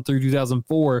 2000 through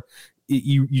 2004,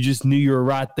 you just knew you were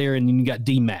right there, and then you got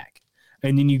D-Mac.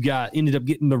 And then you ended up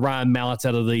getting the Ryan Mallets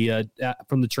out of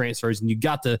from the transfers, and you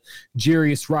got the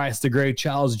Jarius Rice, the Greg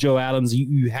Childs, Joe Adams.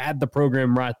 You had the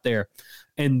program right there.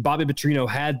 And Bobby Petrino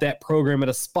had that program at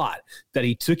a spot that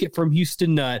he took it from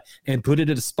Houston Nutt and put it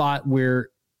at a spot where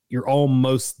you're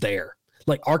almost there.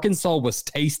 Like Arkansas was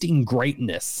tasting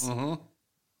greatness. Mm-hmm.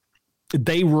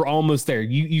 They were almost there.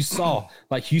 You saw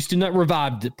like Houston Nutt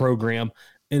revived the program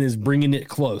and is bringing it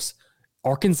close.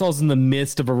 Arkansas is in the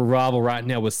midst of a revival right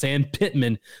now with Sam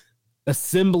Pittman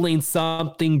assembling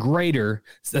something greater,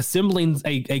 assembling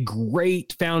a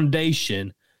great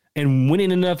foundation and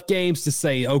winning enough games to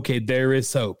say, okay, there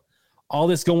is hope. All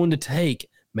this going to take,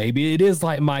 maybe it is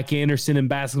like Mike Anderson in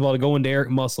basketball to go into Eric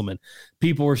Musselman.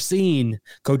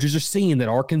 Coaches are seeing that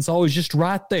Arkansas is just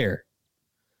right there.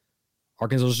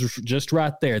 Arkansas is just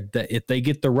right there. That if they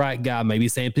get the right guy, maybe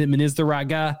Sam Pittman is the right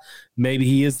guy. Maybe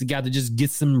he is the guy that just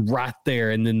gets them right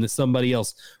there, and then somebody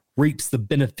else reaps the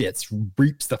benefits,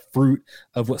 reaps the fruit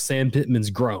of what Sam Pittman's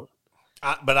grown.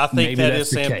 But I think that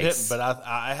is Sam Pittman. But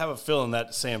I have a feeling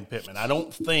that's Sam Pittman. I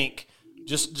don't think,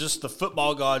 just the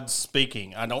football gods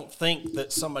speaking, I don't think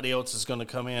that somebody else is going to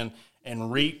come in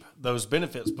and reap those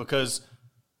benefits, because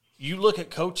you look at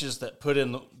coaches that put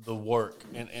in the work.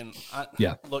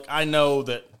 Look, I know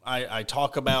that I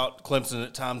talk about Clemson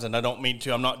at times, and I don't mean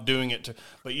to. I'm not doing it to.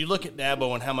 But you look at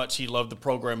Dabo and how much he loved the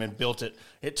program and built it.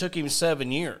 It took him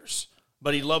 7 years.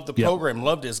 But he loved the program,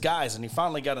 loved his guys, and he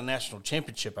finally got a national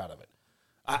championship out of it.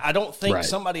 I don't think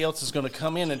somebody else is going to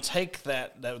come in and take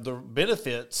the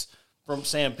benefits from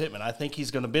Sam Pittman. I think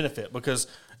he's going to benefit because,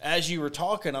 as you were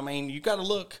talking, I mean, you got to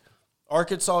look.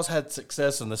 Arkansas's had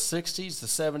success in the 60s, the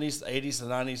 70s, the 80s, the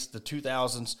 90s, the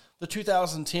 2000s. The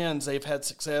 2010s, they've had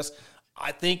success.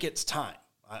 I think it's time.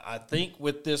 I think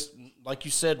with this, like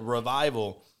you said,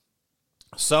 revival,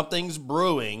 something's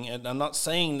brewing. And I'm not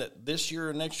saying that this year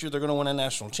or next year they're going to win a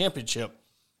national championship.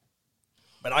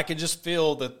 But I can just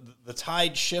feel that the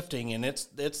tide shifting, and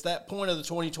it's that point of the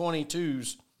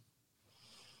 2020s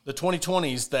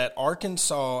that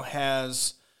Arkansas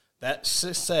has that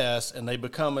success, and they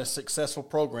become a successful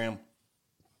program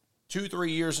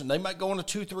 2-3 years, and they might go on a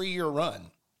 2-3 year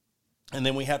run. And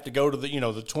then we have to go to the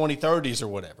 2030s or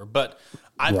whatever. But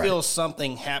I feel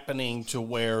something happening to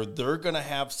where they're going to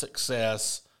have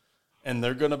success, and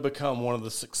they're going to become one of the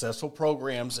successful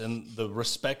programs, and the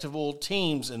respectable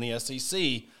teams in the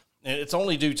SEC And it's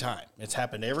only due time. It's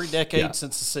happened every decade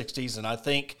since the 60s, and I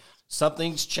think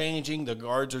something's changing. The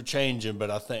guards are changing, but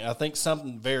I think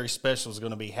something very special is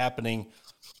going to be happening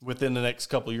within the next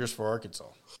couple of years for Arkansas.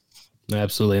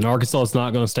 Absolutely. And Arkansas is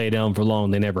not going to stay down for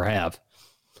long. They never have.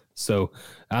 So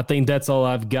I think that's all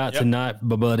I've got tonight,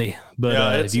 buddy.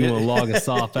 But if you want to log us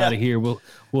off out of here,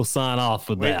 we'll sign off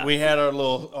with that. We had our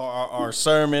little our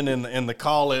sermon and the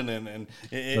call-in, and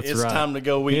it's time to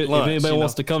go eat lunch. If anybody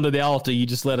wants to come to the altar, you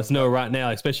just let us know right now,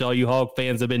 especially all you Hog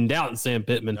fans that have been doubting Sam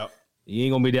Pittman. Yep. You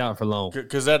ain't gonna be down for long.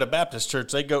 Because at a Baptist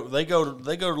church, they go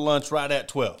to lunch right at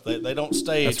 12. They don't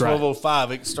stay at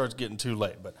 12:05. It starts getting too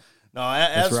late. But no,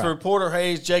 as for Porter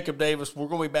Hayes, Jacob Davis, we're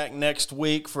going to be back next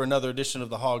week for another edition of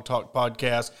the Hog Talk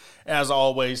podcast. As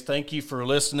always, thank you for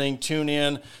listening. Tune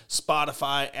in,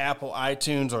 Spotify, Apple,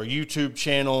 iTunes, our YouTube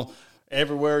channel.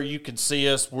 Everywhere you can see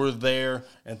us, we're there.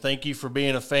 And thank you for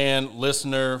being a fan,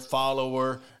 listener,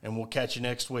 follower, and we'll catch you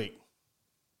next week.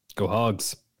 Go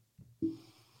Hogs.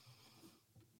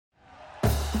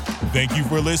 Thank you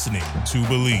for listening to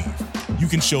Believe. You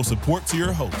can show support to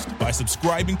your host by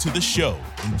subscribing to the show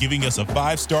and giving us a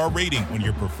 5-star rating on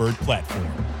your preferred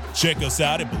platform. Check us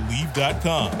out at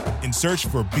Believe.com and search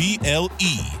for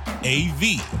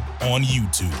BLEAV on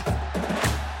YouTube.